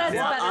that's Yeah. better.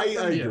 I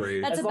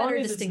agree. That's as a long better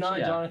as it's not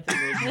distinction.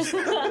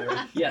 Jonathan Majors.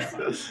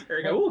 yeah.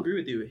 Eric, I will agree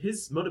with you.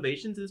 His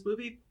motivations in this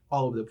movie,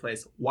 all over the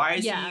place. Why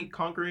is Yeah. he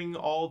conquering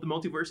all the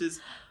multiverses?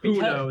 Who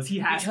Because- knows? He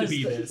has to because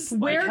be the- this.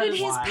 Where did Because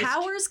his why?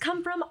 powers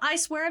come from? I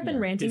swear I've been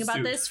Yeah. ranting His about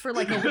suit. this for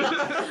like a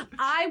week.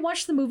 I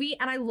watched the movie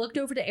and I looked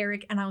over to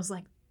Eric and I was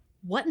like,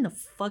 what in the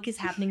fuck is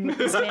happening with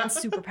this man's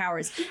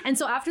superpowers? And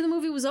so after the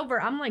movie was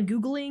over, I'm like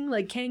Googling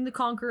like Kang the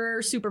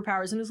Conqueror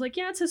superpowers. And it was like,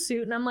 yeah, it's his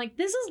suit. And I'm like,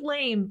 this is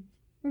lame.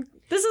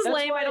 This is That's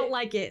lame. I why- don't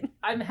like it.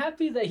 I'm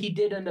happy that he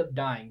did end up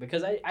dying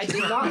because I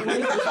did not like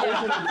this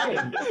version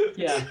of King.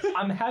 Yeah.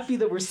 I'm happy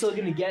that we're still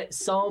going to get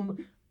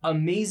some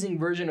amazing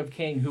version of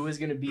King who is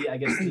going to be, I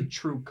guess, the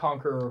true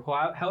conqueror,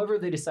 however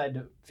they decide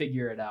to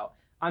figure it out.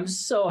 I'm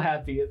so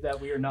happy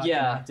that we are not going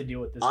to Yeah. have to deal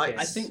with this I King.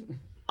 I think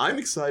I'm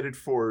excited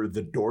for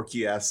the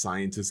dorky ass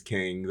scientist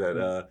king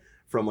that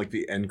from like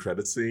the end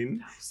credit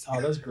scene.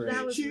 Oh, that's great.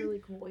 That was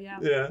really cool. Yeah.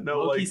 Yeah, no,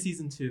 Loki like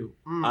season 2.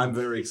 I'm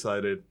very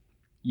excited.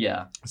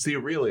 yeah. See,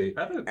 really,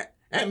 I have a-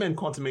 Ant-Man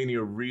Quantumania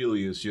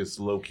really is just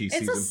low-key It's a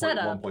season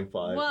setup.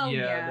 1.5. Well, yeah,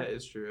 yeah. that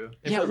is true.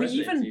 Yeah, It we resonates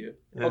even- to you.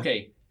 Yeah.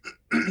 Okay.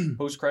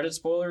 Post credit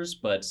spoilers,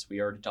 but we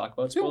already talked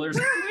about spoilers.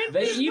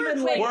 They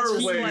even like We're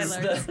tease way-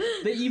 spoilers.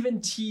 they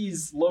even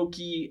tease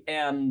Loki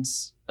and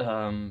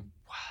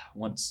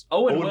once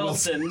Owen Owen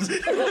Wilson.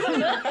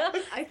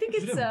 I think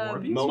Is it's it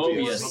Morbius?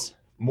 Mobius.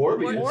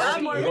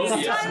 Morbius. Morbius.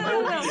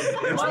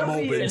 It's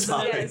Mobius. It's,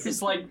 Yes.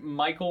 it's like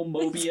Michael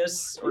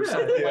Mobius or Yeah,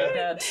 something yeah. like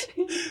that.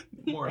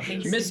 More.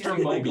 Mr.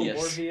 Michael Mobius.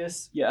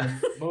 Morbius. Yeah.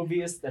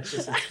 Mobius, that's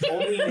just his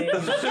only name.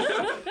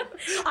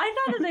 I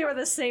thought that they were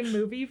the same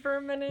movie for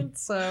a minute,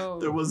 so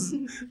There was a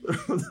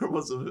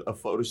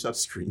Photoshop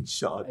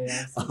screenshot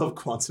Yeah. of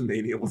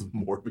Quantumania with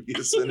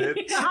Morbius in it.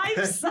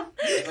 I saw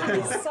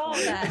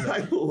that. And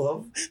I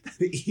love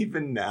that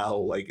even now,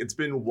 like it's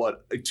been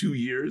what, like 2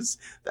 years,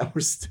 that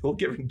we're still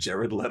giving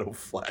Jared Leto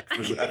flack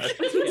for that.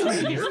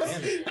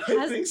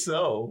 I think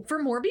so. For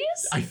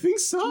Morbius? I think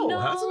so, no,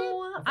 hasn't it?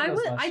 I think that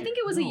was last I year. think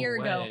it was a No year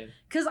ago way.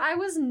 because I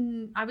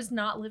was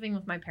not living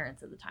with my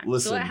parents at the time, so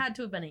Listen. it had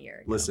to have been a year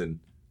ago. Listen,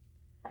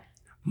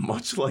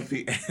 much like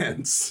the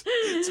ants,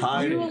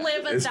 time You will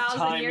live is 1,000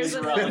 time years is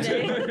in a relative.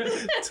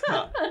 day.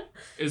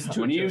 It's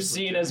When you've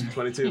seen as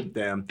 22.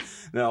 Damn.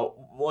 Now,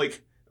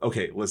 like,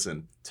 okay,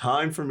 listen.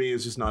 Time for me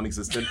is just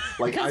non-existent.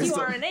 Like Because I you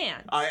still, are an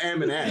ant. I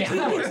am an ant.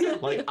 Yeah. Of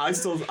course. Like I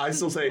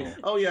still say,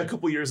 oh yeah, a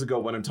couple years ago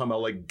when I'm talking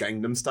about like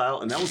Gangnam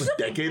Style, and that was a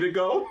decade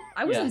ago.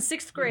 I was Yeah. in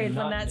 6th grade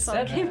when that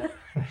song came out.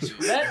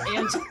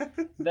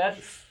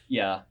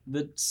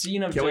 The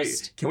scene of Can we-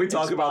 just can we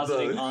talk about the-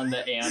 expositing on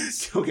the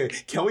ants. Okay,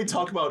 can we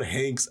talk about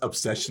Hank's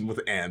obsession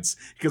with ants?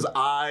 Because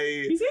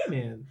He's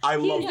Ant-Man. I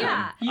love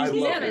yeah, him. I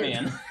He's love an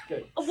him.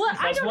 Ant-Man. What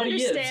I That's don't what he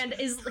is. understand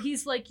is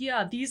he's like,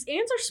 yeah, these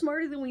ants are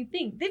smarter than we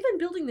think. They've been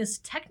building this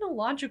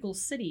technological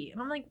city.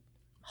 And I'm like,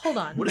 hold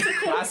on. What is a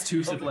class 2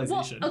 Well,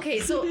 civilization? okay,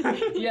 so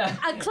Yeah.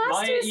 a class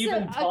Maya 2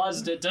 even a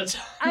paused it to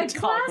a talk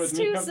class with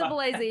me 2 about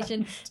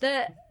civilization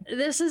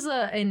this is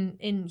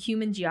in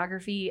human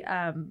geography,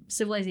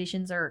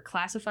 civilizations are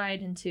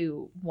classified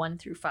into 1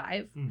 through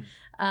 5.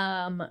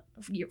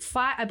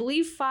 I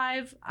believe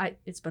 5,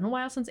 it's been a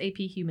while since AP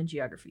human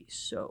geography,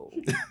 so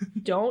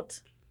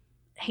don't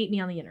hate me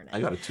on the internet. I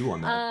got a 2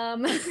 on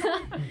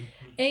that.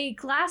 A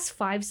class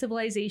 5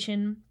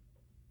 civilization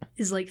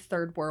is like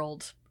third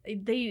world.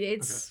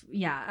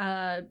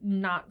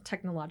 Not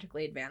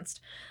technologically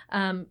advanced.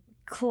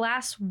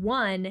 Class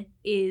 1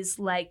 is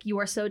like you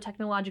are so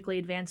technologically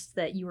advanced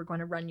that you are going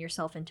to run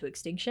yourself into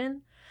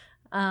extinction.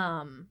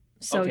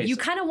 So Okay, you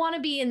so- kind of want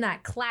to be in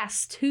that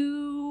class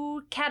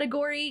 2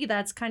 category.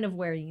 That's kind of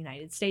where the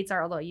United States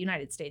are, although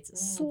United States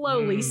is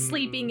slowly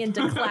sleeping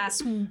into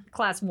class 1.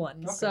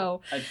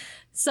 So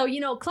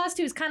class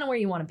 2 is kind of where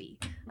you want to be.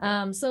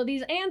 So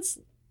these ants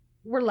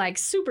were like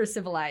super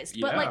civilized,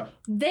 but like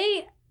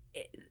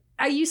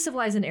I use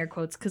civilized in air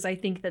quotes because I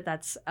think that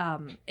that's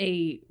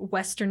a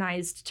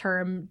westernized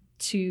term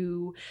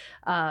to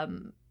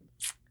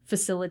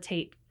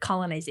facilitate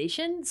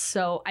colonization.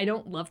 So I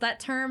don't love that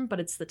term, but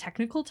it's the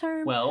technical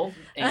term. Well,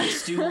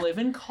 ants do live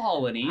in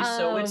colonies,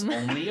 so it's Um,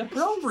 only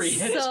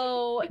appropriate.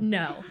 So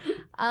no.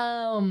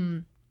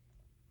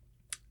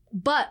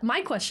 But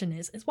my question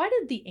is why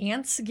did the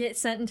ants get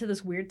sent into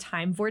this weird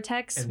time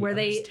vortex where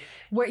they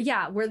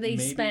Maybe-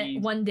 spent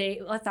 1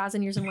 day,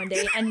 1,000 years in 1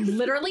 day, and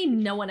literally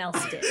no one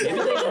else did? Maybe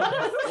they,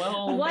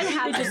 well, What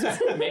happened?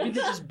 Maybe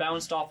they just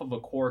bounced off of a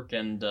cork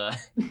and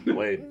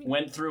Wait.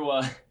 went through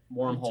a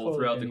wormhole Totally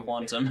throughout the anyway.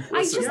 quantum.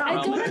 I just I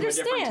realm don't to a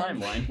different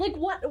understand. timeline. Like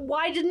what?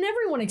 Why didn't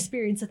everyone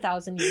experience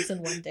 1,000 years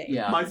in 1 day?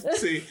 Yeah.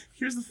 See,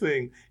 here's the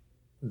thing.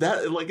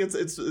 That like it's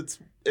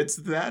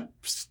that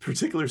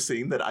particular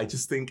scene that I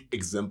just think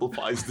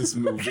exemplifies this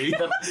movie.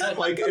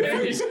 Like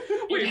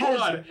Wait, hold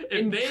on. If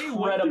they went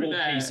Incredible through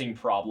that, pacing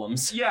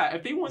problems. yeah,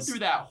 if they went through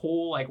that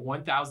whole like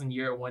 1,000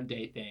 year 1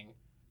 day thing,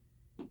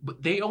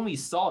 but they only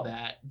saw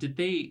that.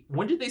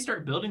 When did they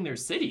start building their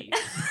city?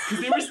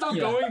 Because they were still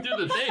Yeah. going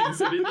through the thing.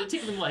 So did it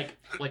take them like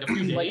a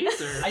few Like,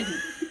 days? Or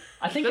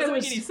I think doesn't there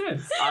was make any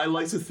sense. I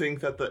like to think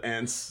that the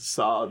ants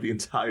saw the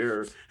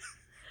entire.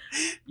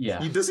 yeah.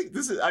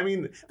 I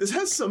mean, this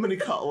has so many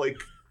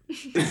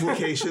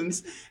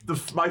implications.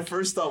 My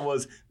first thought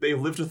was they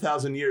lived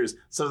 1,000 years,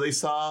 so they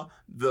saw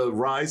the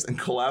rise and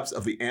collapse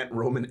of the Ant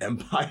Roman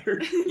Empire.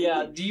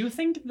 Yeah. Do you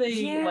think they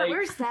Yeah, like?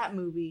 where's that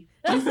movie?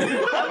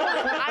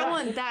 I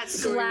want that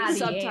story with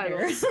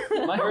Gladiator.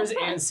 subtitles. Where's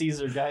Aunt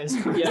Caesar, guys?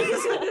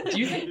 Yeah. Do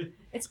you think?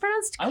 It's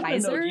pronounced I want to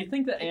know. Kaiser. Do you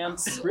think the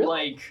ants Really?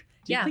 like?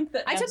 Do you Yeah. think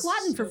that I took ants-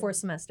 Latin for 4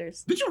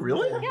 semesters. Did you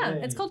really? Yeah,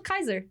 it's called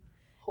Kaiser.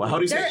 Well, how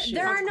do you There say?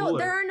 are sounds no cooler.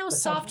 there are no That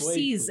sounds soft way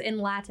C's cooler. in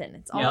Latin.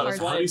 It's all Yeah, hard. that's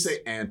How why do you it's-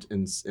 say ant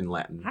in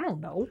Latin? I don't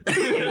know.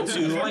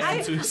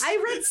 Antus.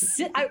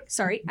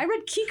 I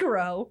read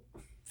Kikero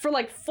for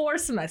like 4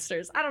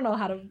 semesters. I don't know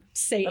how to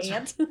say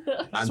That's-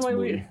 ant.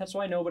 That's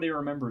why nobody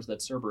remembers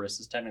that Cerberus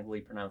is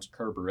technically pronounced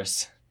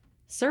Kerberos.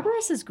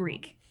 Cerberus is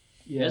Greek.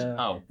 Yes? Yeah. Oh.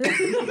 All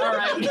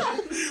right.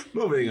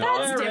 Moving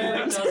on. That's Eric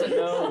different. doesn't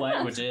know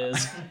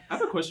languages. I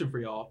have a question for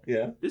y'all.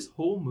 Yeah. This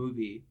whole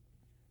movie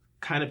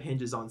kind of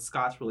hinges on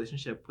Scott's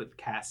relationship with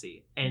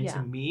Cassie, and Yeah.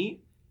 to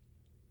me,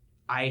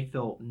 I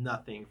felt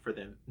nothing for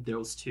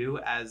those two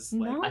as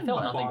like No. I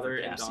felt nothing father for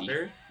and Cassie.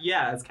 daughter.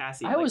 Yeah, as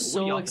Cassie. I Like, was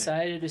what do y'all so think?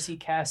 excited to see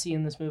Cassie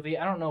in this movie.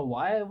 I don't know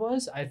why I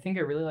was. I think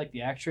I really like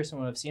the actress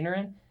and what I've seen her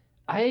in.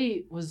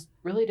 I was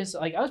really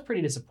I was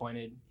pretty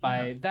disappointed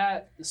by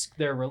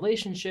their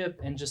relationship,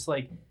 and just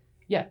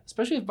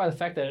especially by the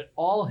fact that it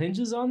all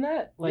hinges on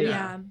that. Like,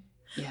 Yeah.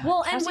 Yeah.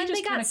 Well, and Cassie when just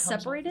they got kinda comes off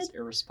as separated-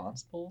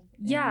 irresponsible.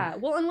 Yeah.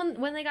 Well, and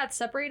when they got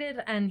separated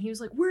and he was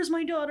like, "Where's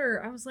my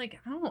daughter?" I was like,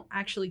 "I don't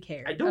actually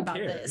care I don't about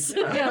care. this."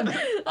 Yeah.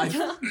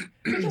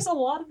 Because a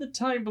lot of the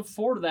time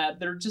before that,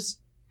 they're just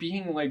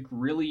being like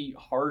really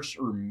harsh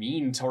or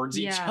mean towards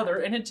each Yeah. other,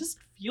 and it just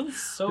feels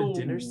so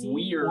The dinner scene?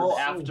 weird Well,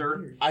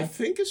 after. I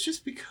think it's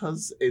just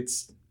because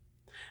it's,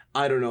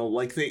 I don't know,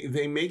 like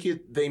they make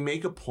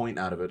a point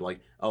out of it,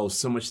 like, oh,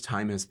 so much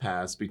time has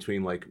passed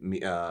between like me,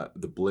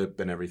 the blip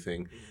and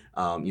everything.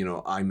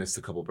 I missed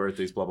a couple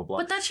birthdays, blah blah blah.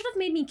 But that should have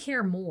made me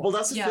care more. Well,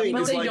 that's the Yeah, thing.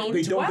 but Is they like don't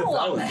they don't dwell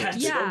on develop that. it.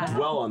 They Yeah. don't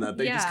dwell on that.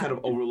 They just Yeah. kind of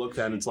overlook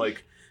that. And it's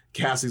like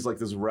Cassie's like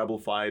this rebel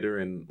fighter,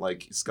 and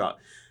like Scott.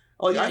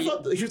 Like Yeah, I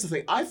thought. Here's the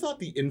thing. I thought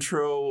the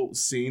intro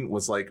scene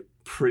was like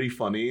pretty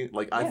funny.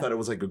 Like I Yeah. thought it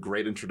was like a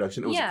great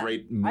introduction. It was Yeah. a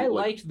great. I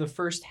like, liked the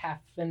first half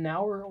an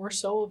hour or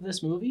so of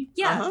this movie.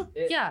 yeah, Uh-huh.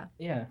 yeah.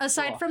 Yeah.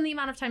 Aside from the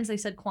amount of times they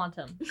said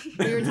quantum,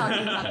 we were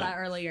talking about that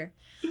earlier.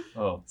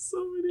 Oh,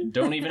 So many.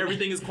 don't even.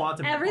 Everything is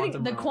quantum. Everything, the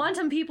realm.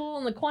 quantum people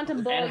and the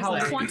quantum bugs, how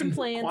and the they- quantum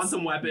plants.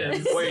 quantum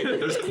weapons. Wait,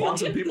 there's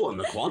quantum people in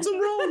the quantum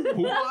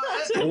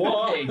realm?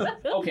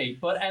 What? Okay,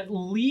 but at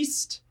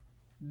least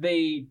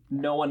they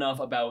know enough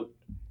about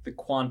the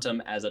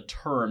quantum as a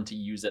term to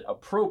use it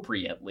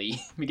appropriately,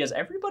 because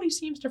everybody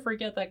seems to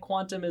forget that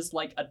quantum is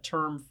like a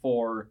term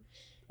for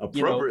the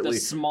Appropriately,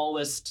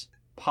 smallest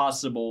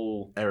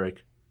possible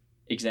Eric.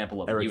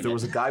 example of a Eric, unit. there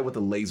was a guy with a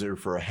laser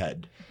for a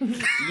head.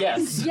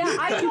 Yes. Yeah,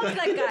 I love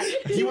that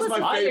guy. He was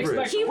my I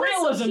favorite. expect He was,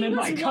 realism he in was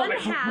my one comic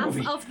book half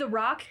movie. of the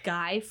rock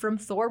guy from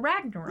Thor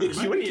Ragnarok.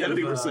 You and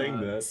Kennedy were Of,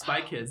 saying that.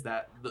 Spy Kids,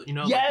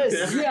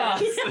 Yes, yeah.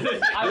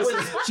 I was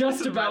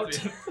just about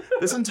to.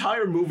 This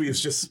entire movie is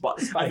just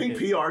I think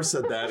Kids. PR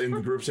said that in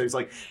the group chat. It's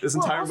like this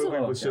Well, entire also,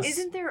 movie was just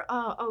Isn't there?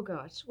 Oh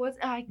gosh, what?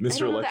 I Mr.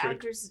 don't know Electric?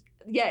 the actors.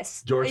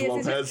 Yes, George yes,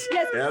 Lopez?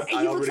 Yes, Yep, and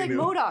I he looks already like knew.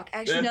 MODOK.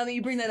 Actually, Yeah. now that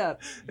you bring that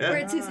up, Yeah. where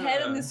it's his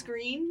head on the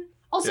screen.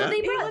 Also, Yeah. they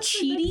He brought looks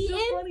Chidi so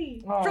in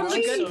funny. from the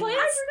Chidi. Good I Place.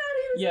 forgot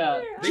he was Yeah,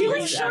 there. He like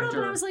lead showed up actor.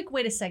 and I was like,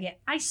 wait a second,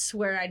 I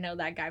swear I know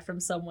that guy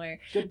from somewhere.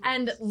 Good.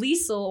 And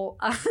Liesel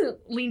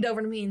leaned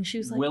over to me and she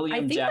was like, William I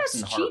think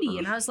Jackson that's Chidi. Harper.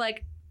 And I was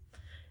like,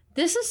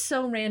 this is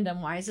so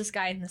random. Why is this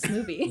guy in this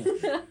movie?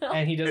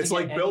 And he doesn't. It's get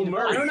like any Bill development.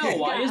 Murray. I don't know,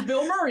 why is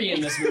Bill Murray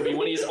in this movie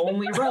when he's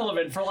only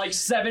relevant for like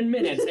 7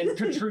 minutes and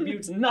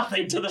contributes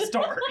nothing to the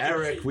story?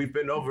 Eric, we've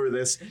been over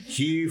this.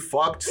 He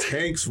fucked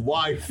Hank's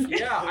wife.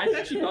 Yeah, I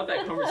actually thought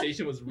that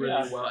conversation was really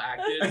Yeah. well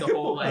acted. The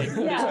whole like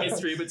Yeah.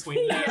 history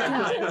between them.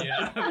 Yeah.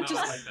 Yeah, no, I like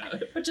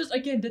that. But just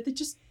again, did they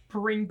just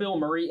bring Bill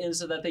Murray in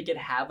so that they could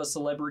have a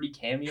celebrity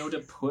cameo to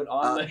put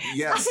on the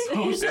Yes. I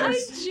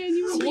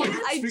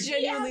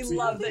genuinely Speaking-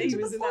 love that he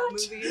was in that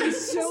movie.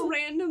 It's so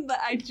random that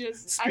I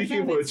Speaking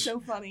found of it which, so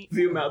funny.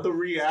 the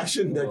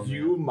reaction that Oh,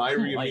 you, man.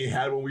 Myri, and Like- me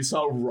had when we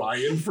saw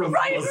Ryan from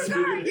Ryan BuzzFeed.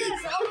 Starr,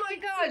 yes, oh my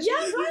gosh.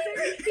 Yeah, he's Ryan,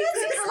 there- he's that's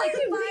there just for like like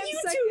the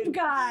 5 YouTube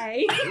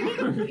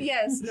guy.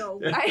 Yes, no.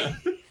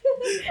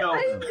 No.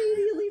 I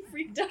immediately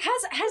freaked out.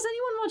 Has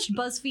anyone watched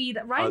BuzzFeed?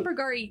 Ryan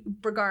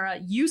Bergara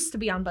used to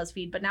be on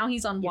BuzzFeed, but now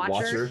he's on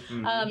Watcher.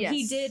 Mhm. Yes.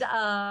 He did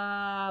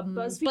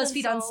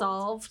BuzzFeed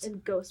Unsolved.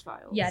 And Ghost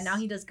Files. Yeah, now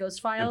he does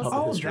Ghost Files. Public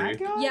Oh, history. that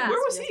guy? Yeah. Where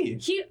was he?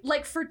 He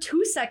like for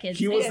 2 seconds.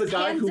 He was they the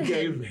guy panned who to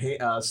him.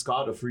 gave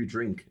Scott a free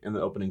drink in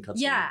the opening cutscene.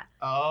 Yeah,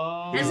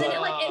 Oh. and then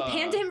it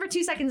panned to him for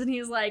 2 seconds, and he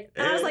was like,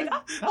 and I was like,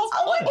 Oh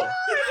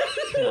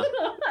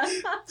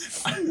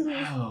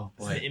The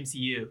boy.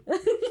 MCU.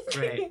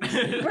 Right.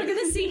 we're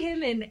gonna see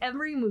him in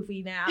every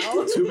movie now.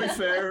 To be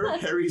fair,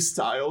 Harry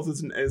Styles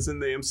is in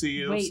the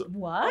MCU. Wait, so-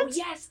 what? Oh,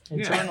 yes.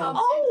 Internal.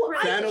 Oh,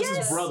 Thanos'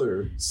 yes.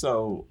 brother.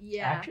 So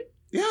Yeah. Action?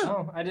 yeah.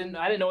 Oh, I didn't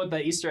know what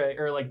the Easter egg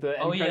or like the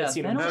end Oh credit yeah,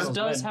 scene Thanos was.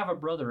 does have a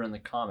brother in the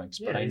comics,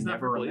 but Yeah, I he's not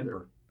never purple either.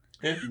 remember.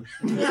 Yeah,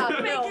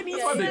 Make no, any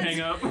yeah, Why'd they sense.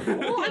 hang up?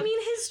 Well, I mean,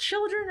 his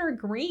children are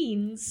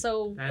green,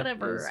 so That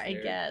whatever, is I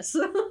fair. guess.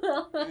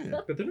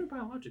 But they're not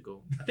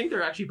biological. I think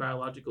they're actually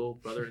biological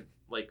brothers.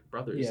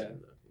 Yeah.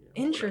 in the-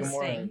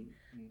 Interesting.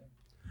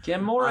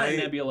 Gamora I- and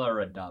Nebula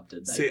are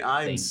adopted. See,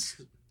 I I'm.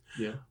 think.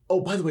 Yeah.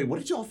 Oh, by the way, what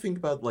did y'all think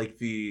about like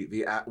the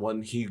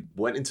when he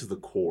went into the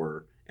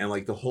core and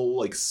like the whole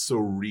like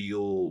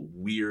surreal,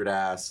 weird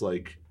ass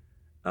like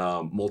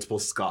multiple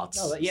Scots?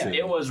 Oh, yeah. scene?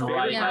 It was Oh,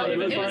 right. yeah, it it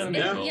was was, part of the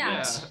yeah, movie. yeah,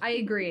 Yeah. I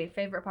agree.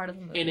 Favorite part of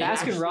the movie. And it Baskin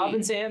actually-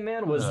 Robbins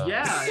Ant-Man was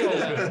Yeah, so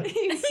yeah. good.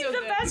 He's so the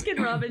good. Baskin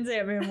Robbins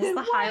Ant-Man was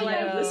the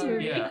highlight of this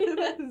movie. Yeah. I think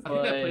that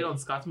But- played on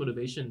Scott's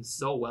motivation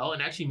so well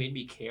and actually made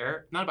me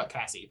care, not about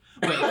Cassie,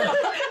 but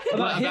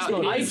About his about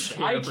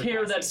motivation. I for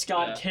care that Cassie.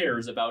 Scott Yeah.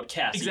 cares about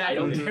Cassie. I Exactly.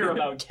 don't care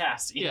about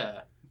Cassie. Yeah,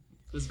 it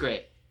was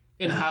great,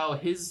 and how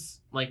his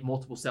like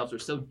multiple selves are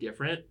so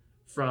different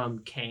from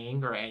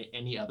Kang or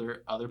any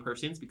other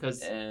persons because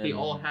they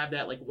all have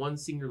that like one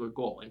singular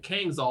goal, and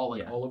Kang's all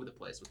like Yeah. all over the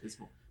place with his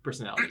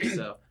personality.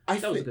 So I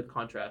that was a think, good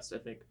contrast, I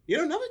think. you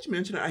know, now that you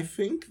mention it, I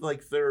think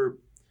like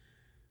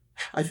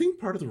I think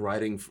part of the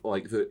writing,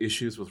 like the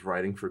issues with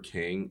writing for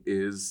King,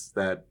 is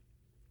that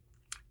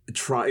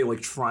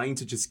trying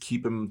to just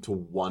keep him to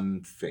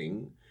one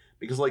thing,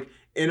 because like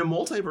in a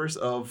multiverse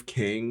of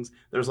Kings,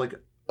 there's like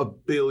a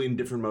billion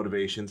different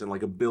motivations and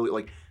like a billion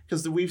like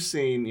because we've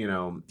seen, you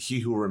know, He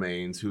Who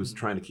Remains, who's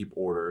trying to keep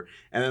order,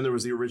 and then there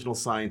was the original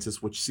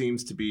scientist, which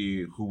seems to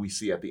be who we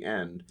see at the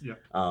end. Yeah.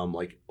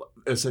 Like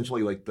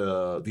essentially like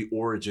the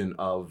origin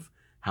of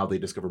how they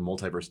discovered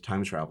multiverse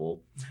time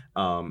travel,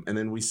 and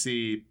then we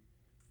see,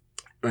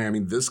 I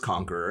mean, this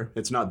Conqueror.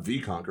 It's not the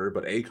Conqueror,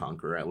 but a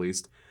Conqueror at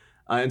least.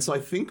 And so I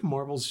think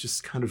Marvel's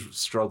just kind of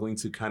struggling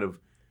to kind of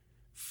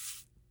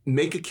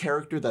make a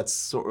character that's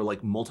sort of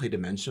like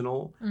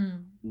multidimensional,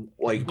 Mm.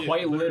 like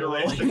Quite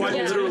literally. Quite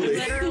Yeah, literally.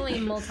 literally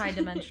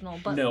multi-dimensional,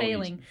 but No,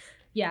 failing.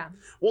 Yeah.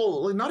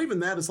 well, like, not even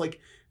that. It's like,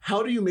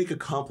 how do you make a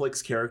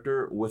complex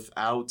character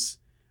without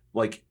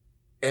like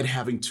Ed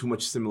having too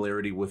much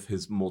similarity with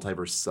his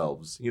multiverse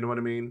selves? You know what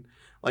I mean?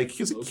 Like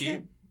he's a Loki?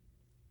 kid.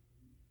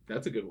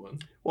 That's a good one.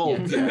 Well,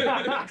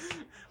 Yeah.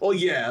 well,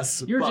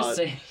 yes. You're but, just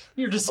saying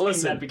saying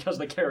Listen. that because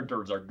the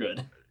characters are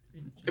good.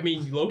 I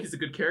mean, Loki's a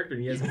good character,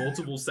 and he has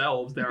multiple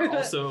selves that are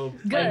also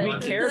Good. Like, we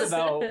like, cared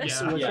about Yeah.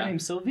 what's Yeah. her name,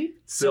 Sylvie?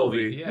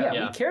 Sylvie. Yeah.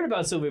 Yeah, we cared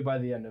about Sylvie by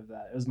the end of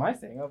that. It was my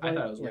thing. I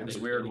thought it was weird. It's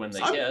weird when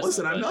they I'm, kiss.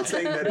 listen, I'm but- not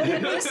saying that.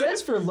 It makes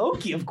sense for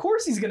Loki. Of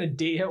course he's gonna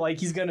date him, like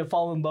he's gonna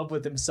fall in love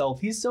with himself.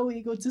 He's so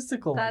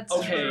egotistical. That's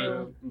Okay.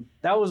 true.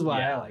 That was why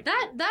Yeah. I liked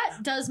That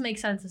does make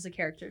sense as a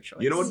character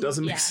choice. You know what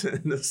doesn't Yeah.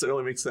 make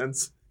necessarily make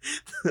sense?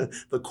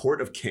 The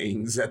Court of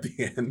Kings at the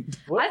end.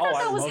 it. I thought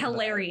that was love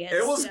hilarious.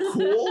 It was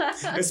cool,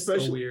 so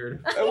especially.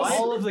 weird. It was-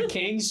 All of the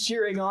kings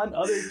cheering on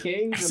other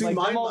kings See, and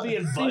like them my- all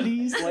being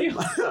buddies. Like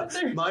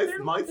They're- my they're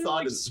thought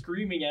like is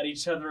screaming at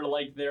each other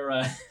like they're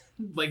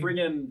Like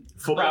friggin'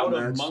 Football crowd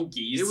match. of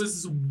monkeys. it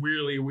was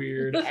really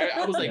weird.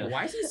 I was like, Yeah.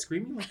 why is he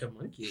screaming like a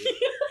monkey?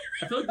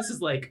 I feel like this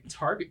is like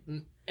Target.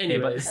 Hey,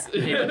 but, Anyways,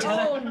 hey, but 10,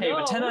 Oh, hey, but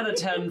no. 10 out of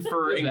 10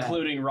 for Who's that?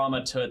 including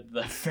Ramatut,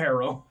 the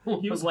pharaoh.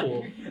 He was like,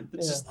 cool.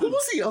 it's just who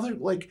was the other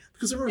like?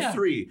 Because there were Yeah.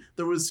 three.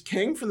 There was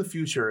Kang from the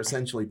future,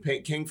 essentially.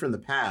 Kang from the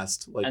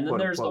past, like. and then quote,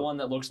 there's the unquote. one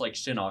that looks like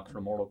Shinnok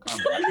from Mortal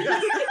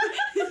Kombat.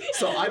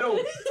 So I don't.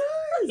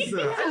 How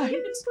did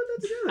you just put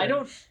that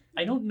together?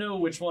 I don't know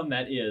which one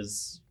that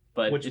is,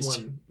 but Which it's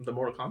one? The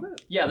Mortal Kombat?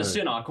 yeah, the Right.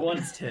 Shinnok one.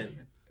 It's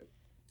 10.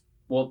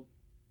 Well,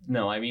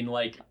 no, I mean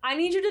like I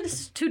need you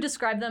to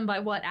describe them by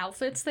what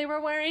outfits they were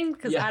wearing,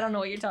 because Yeah. I don't know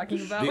what you're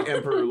talking about. The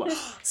Emperor.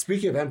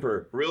 Speaking of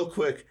Emperor, real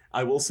quick,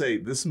 I will say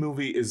this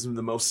movie is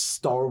the most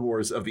Star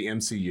Wars of the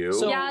MCU.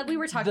 So yeah, we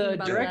were talking the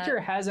about director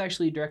that. has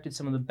actually directed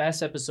some of the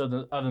best episodes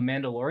of The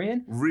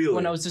Mandalorian. really,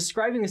 When I was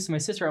describing this to my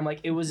sister, I'm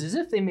like, it was as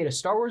if they made a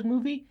Star Wars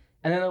movie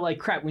and then they're like,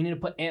 crap, we need to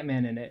put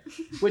Ant-Man in it.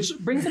 Which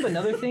brings up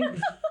another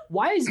thing.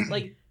 Why is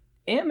like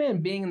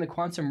Ant-Man being in the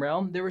quantum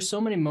realm, there were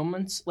so many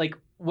moments like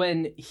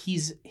when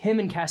him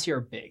and Cassie are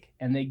big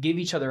and they give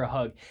each other a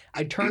hug.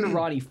 I turned to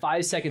Ronnie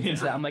 5 seconds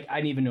into that. I'm like, I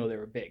didn't even know they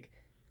were big.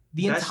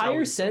 The That shot entire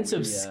was so sense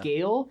of weird.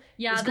 scale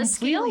Yeah, is the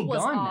scale completely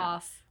was gone now.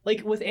 off.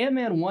 Like with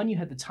Ant-Man 1, you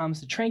had the Thomas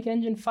the Tank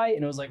Engine fight,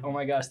 and it was like, oh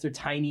my gosh, they're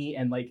tiny,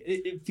 and like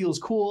it feels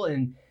cool.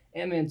 And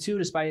Ant-Man 2,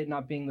 despite it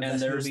not being the And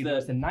best there's movie, the- there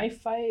was the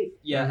knife fight.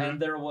 Yeah, Mhm. and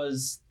there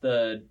was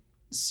the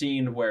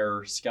scene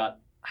where Scott.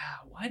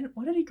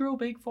 What did he grow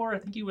big for? I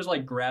think he was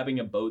like grabbing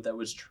a boat that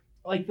was.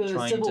 Like the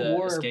Trying Civil to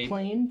War escape.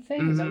 plane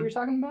thing? Is that Mhm. what you're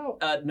talking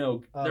about?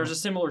 No, Oh. there's a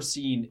similar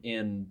scene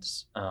in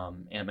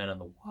Ant-Man and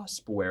the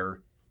Wasp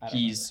where I don't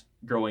he's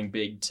growing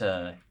big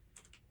to.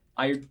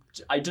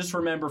 I just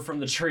remember from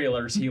the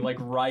trailers he like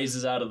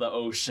rises out of the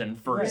ocean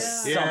for Right.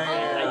 something.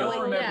 Yeah. I don't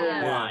Oh, remember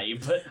yeah. why,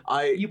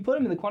 but You put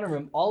him in the quantum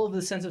room, all of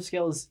the sense of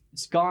scale is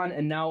gone,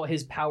 and now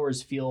his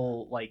powers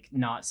feel like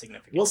not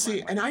significant. Well,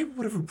 see, and I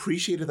would have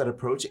appreciated that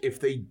approach if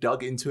they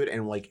dug into it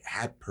and like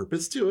had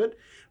purpose to it.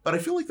 But I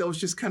feel like that was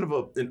just kind of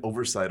an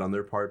oversight on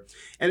their part,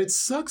 and it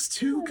sucks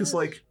too because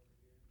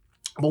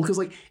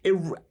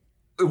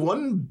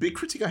one big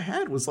critique I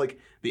had was like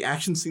the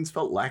action scenes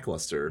felt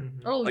lackluster.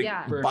 Oh Like,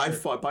 yeah. For by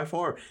sure.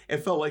 far, it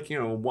felt like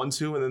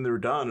 1-2, and then they were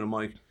done. And I'm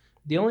like,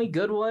 The only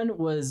good one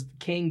was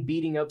King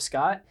beating up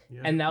Scott,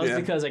 Yeah. and that was Yeah.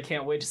 because I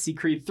can't wait to see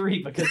Creed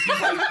 3 because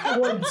he's like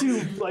 1,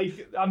 2,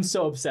 like I'm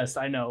so obsessed,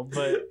 I know,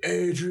 but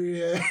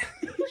Adrian,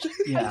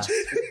 yeah.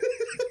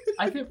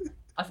 I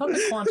thought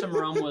the Quantum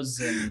Realm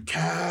was.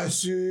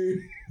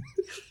 Cassie.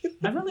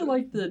 I really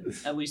liked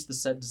at least the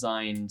set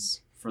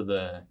designs for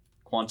the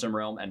Quantum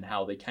Realm and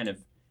how they kind of.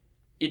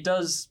 It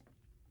does.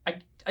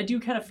 I do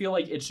kind of feel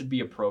like it should be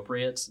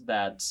appropriate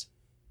that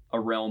a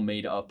realm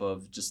made up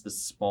of just the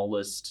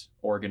smallest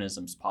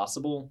organisms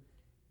possible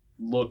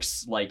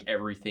looks like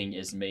everything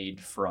is made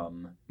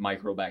from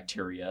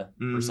microbacteria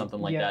or Mhm.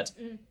 something like Yeah.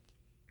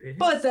 that.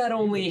 But that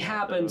only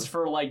happens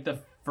for like the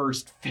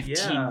first 15,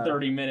 Yeah.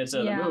 30 minutes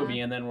of Yeah. the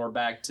movie, and then we're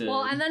back to.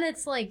 Well, and then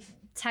it's like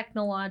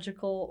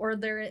technological, or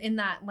they're in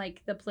that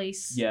like the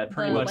place, Yeah,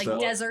 pretty the, much like so.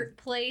 desert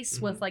place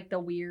Mhm. with like the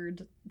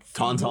weird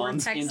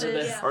Tauntauns? vortexes. Into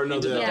the- Or no,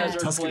 into the the Yeah.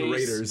 desert Tusken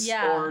place, Raiders.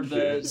 Yeah. or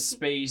the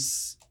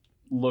space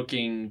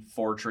looking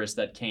fortress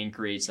that Kane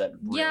creates that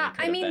really Yeah, could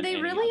I have mean been they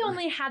any really other.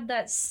 only had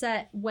that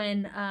set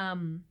when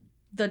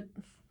the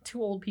two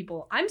old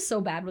people. I'm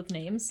so bad with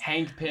names.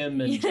 Hank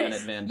Pym and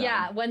Janet Van Dyne.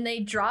 Yeah, when they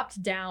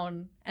dropped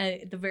down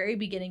at the very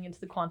beginning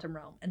into the quantum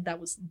realm, and that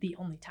was the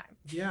only time.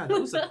 Yeah, that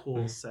was a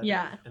cool set.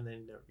 Yeah. And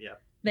then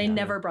They Yeah.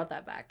 never brought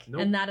that back,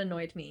 Nope. and that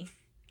annoyed me.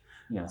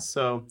 Yeah.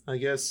 So I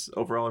guess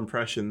overall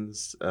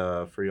impressions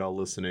for y'all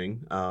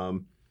listening.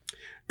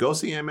 Go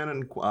see Ant-Man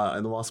and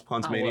the Wasp: Oh,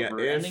 Quantumania. what,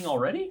 we're ending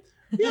already?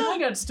 Yeah, I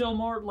got still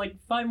more, like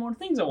 5 more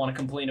things I want to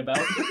complain about.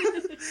 I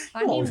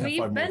We'll mean, always have we've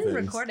 5 more been things.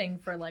 recording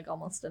for like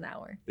almost an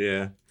hour.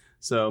 Yeah.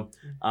 So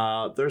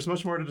there's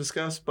much more to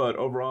discuss, but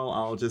overall,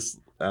 I'll just.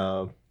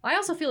 I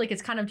also feel like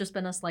it's kind of just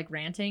been us like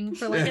ranting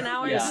for like an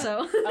hour, Yeah.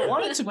 so. I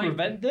wanted to Like-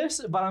 prevent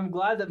this, but I'm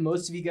glad that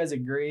most of you guys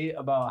agree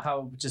about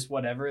how just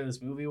whatever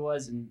this movie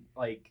was, and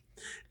like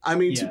I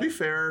mean, to Yeah. be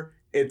fair,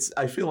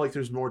 I feel like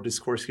there's more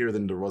discourse here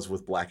than there was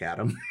with Black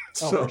Adam.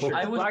 oh, for sure.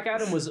 I would- Black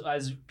Adam was,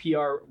 as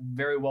PR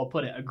very well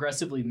put it,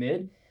 aggressively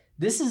mid.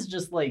 This is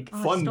just like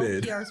Oh, Fun I stole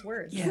mid. PR's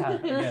words. Yeah,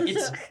 I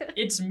guess.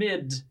 It's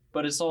mid,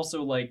 but it's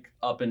also like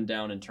up and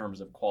down in terms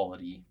of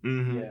quality.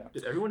 Mhm. yeah.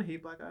 Did everyone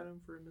hate Black Adam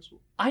for this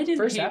one? I didn't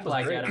First hate half was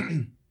Black great.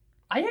 Adam.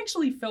 I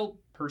actually felt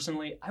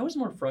personally, I was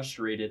more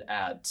frustrated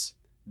at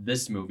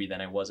this movie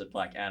than I was at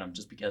Black Adam,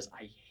 just because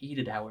I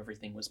hated how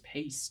everything was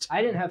paced.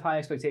 I didn't have high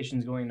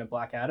expectations going into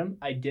Black Adam.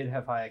 I did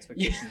have high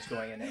expectations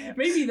going into Ant.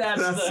 Maybe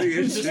that's, That's the, the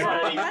issue.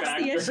 deciding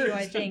That's the factor. issue,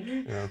 I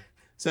think. Yeah.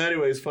 So,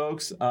 anyways,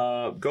 folks,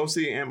 go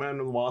see Ant-Man and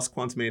the Wasp: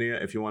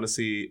 Quantumania if you want to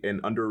see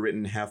an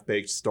underwritten,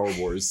 half-baked Star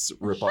Wars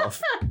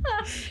ripoff.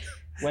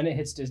 When it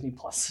hits Disney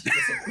Plus.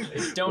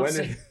 specifically. Don't When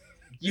say, it-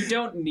 you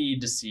don't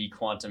need to see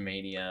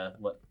Quantumania.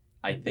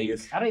 I think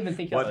I don't even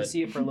think you'll have What? to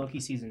see it for Loki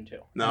season 2.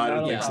 No, I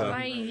don't think That'll- so.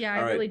 I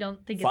All right. really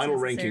don't think Final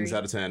it's necessary. rankings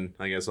out of 10.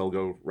 I guess I'll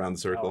go round the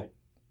circle.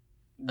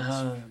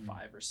 Oh,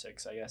 5 or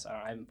 6, I guess.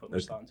 I haven't put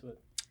much thought into it.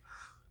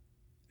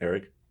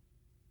 Eric?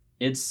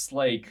 it's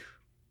like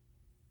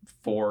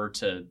 4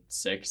 to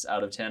 6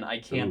 out of 10. I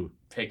can't Ooh.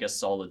 pick a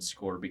solid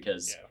score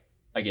because,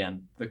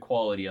 again, the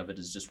quality of it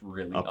is just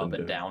really Up up, and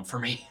and down for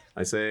me.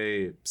 I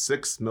say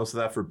 6, most of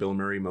that for Bill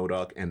Murray,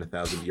 MODOK, and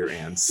 1,000-Year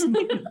Ants.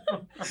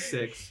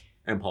 6.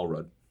 And Paul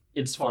Rudd.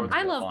 It's fun.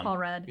 I to love fun. Paul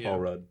Rudd. Yeah. Paul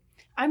Rudd.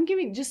 I'm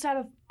giving just out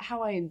of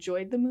how I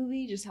enjoyed the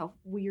movie, just how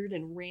weird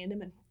and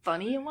random and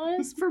funny it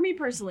was. For me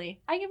personally,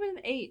 I give it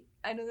an 8.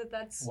 I know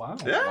that's Wow.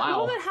 Yeah. a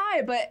little Wow. bit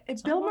high, but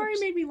Bill Murray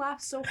made me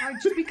laugh so hard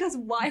just because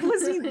why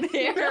was he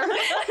there?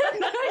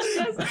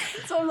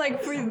 So I'm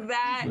like, for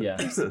that Yeah.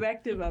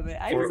 perspective of it,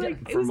 I For, was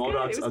like, it for was good.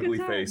 MODOK's It was a ugly good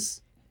time.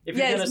 face. If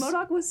you're Yes, gonna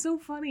MODOK was so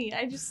funny.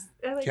 I like,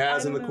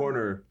 Kaz I in the don't know.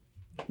 corner.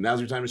 Now's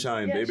your time to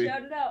shine, Yeah, baby.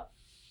 shout it out.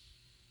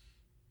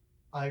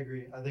 I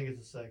agree. I think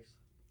it's a 6.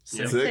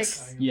 Yeah. 6? I think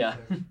it's a Yeah.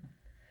 6.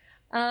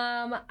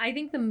 I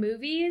think the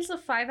movie is a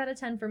 5 out of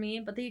 10 for me,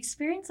 but the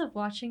experience of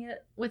watching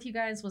it with you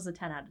guys was a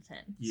 10 out of 10.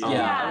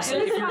 Yeah. it So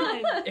was if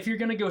fine. if you're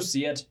gonna go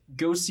see it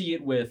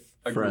with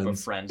a group of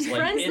friends. Like,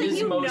 Friends it that is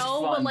you most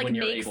know fun will like when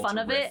you're make able fun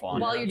to of riff it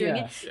on while you're doing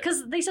Yeah. it.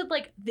 Because they said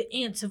like the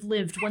ants have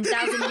lived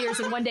 1,000 years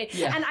in one day.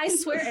 Yeah. And I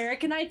swear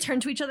Eric and I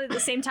turned to each other at the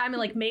same time and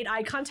like made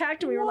eye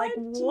contact and we were like,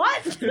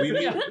 what?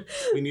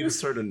 We need to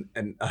start an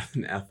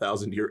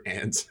 1,000-year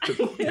ant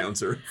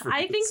counter.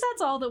 I think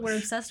that's all that we're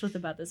obsessed with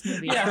about this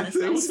movie. Yeah,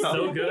 honestly. it was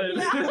So good.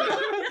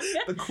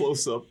 The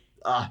close-up.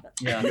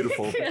 Yeah.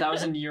 Beautiful.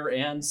 1,000-year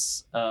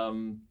ants,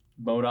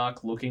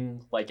 MODOK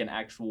looking like an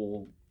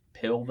actual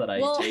pill that I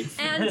take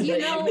and in you the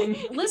know,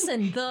 evening.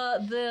 listen,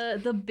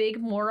 the big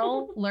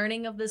moral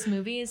learning of this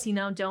movie is, you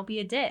know, don't be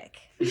a dick.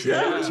 It's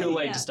Yeah. never too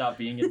late Yeah. to stop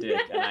being a dick,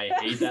 and I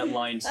hate that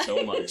line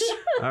so much.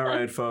 All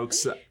right,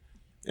 folks.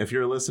 If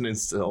you're listening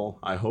still,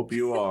 I hope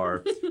you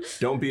are.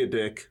 Don't be a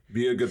dick.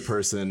 Be a good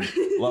person.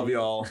 Love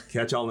y'all.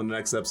 Catch y'all in the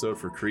next episode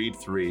for Creed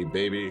 3,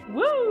 baby.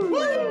 Woo!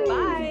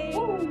 Bye!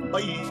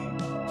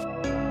 Bye.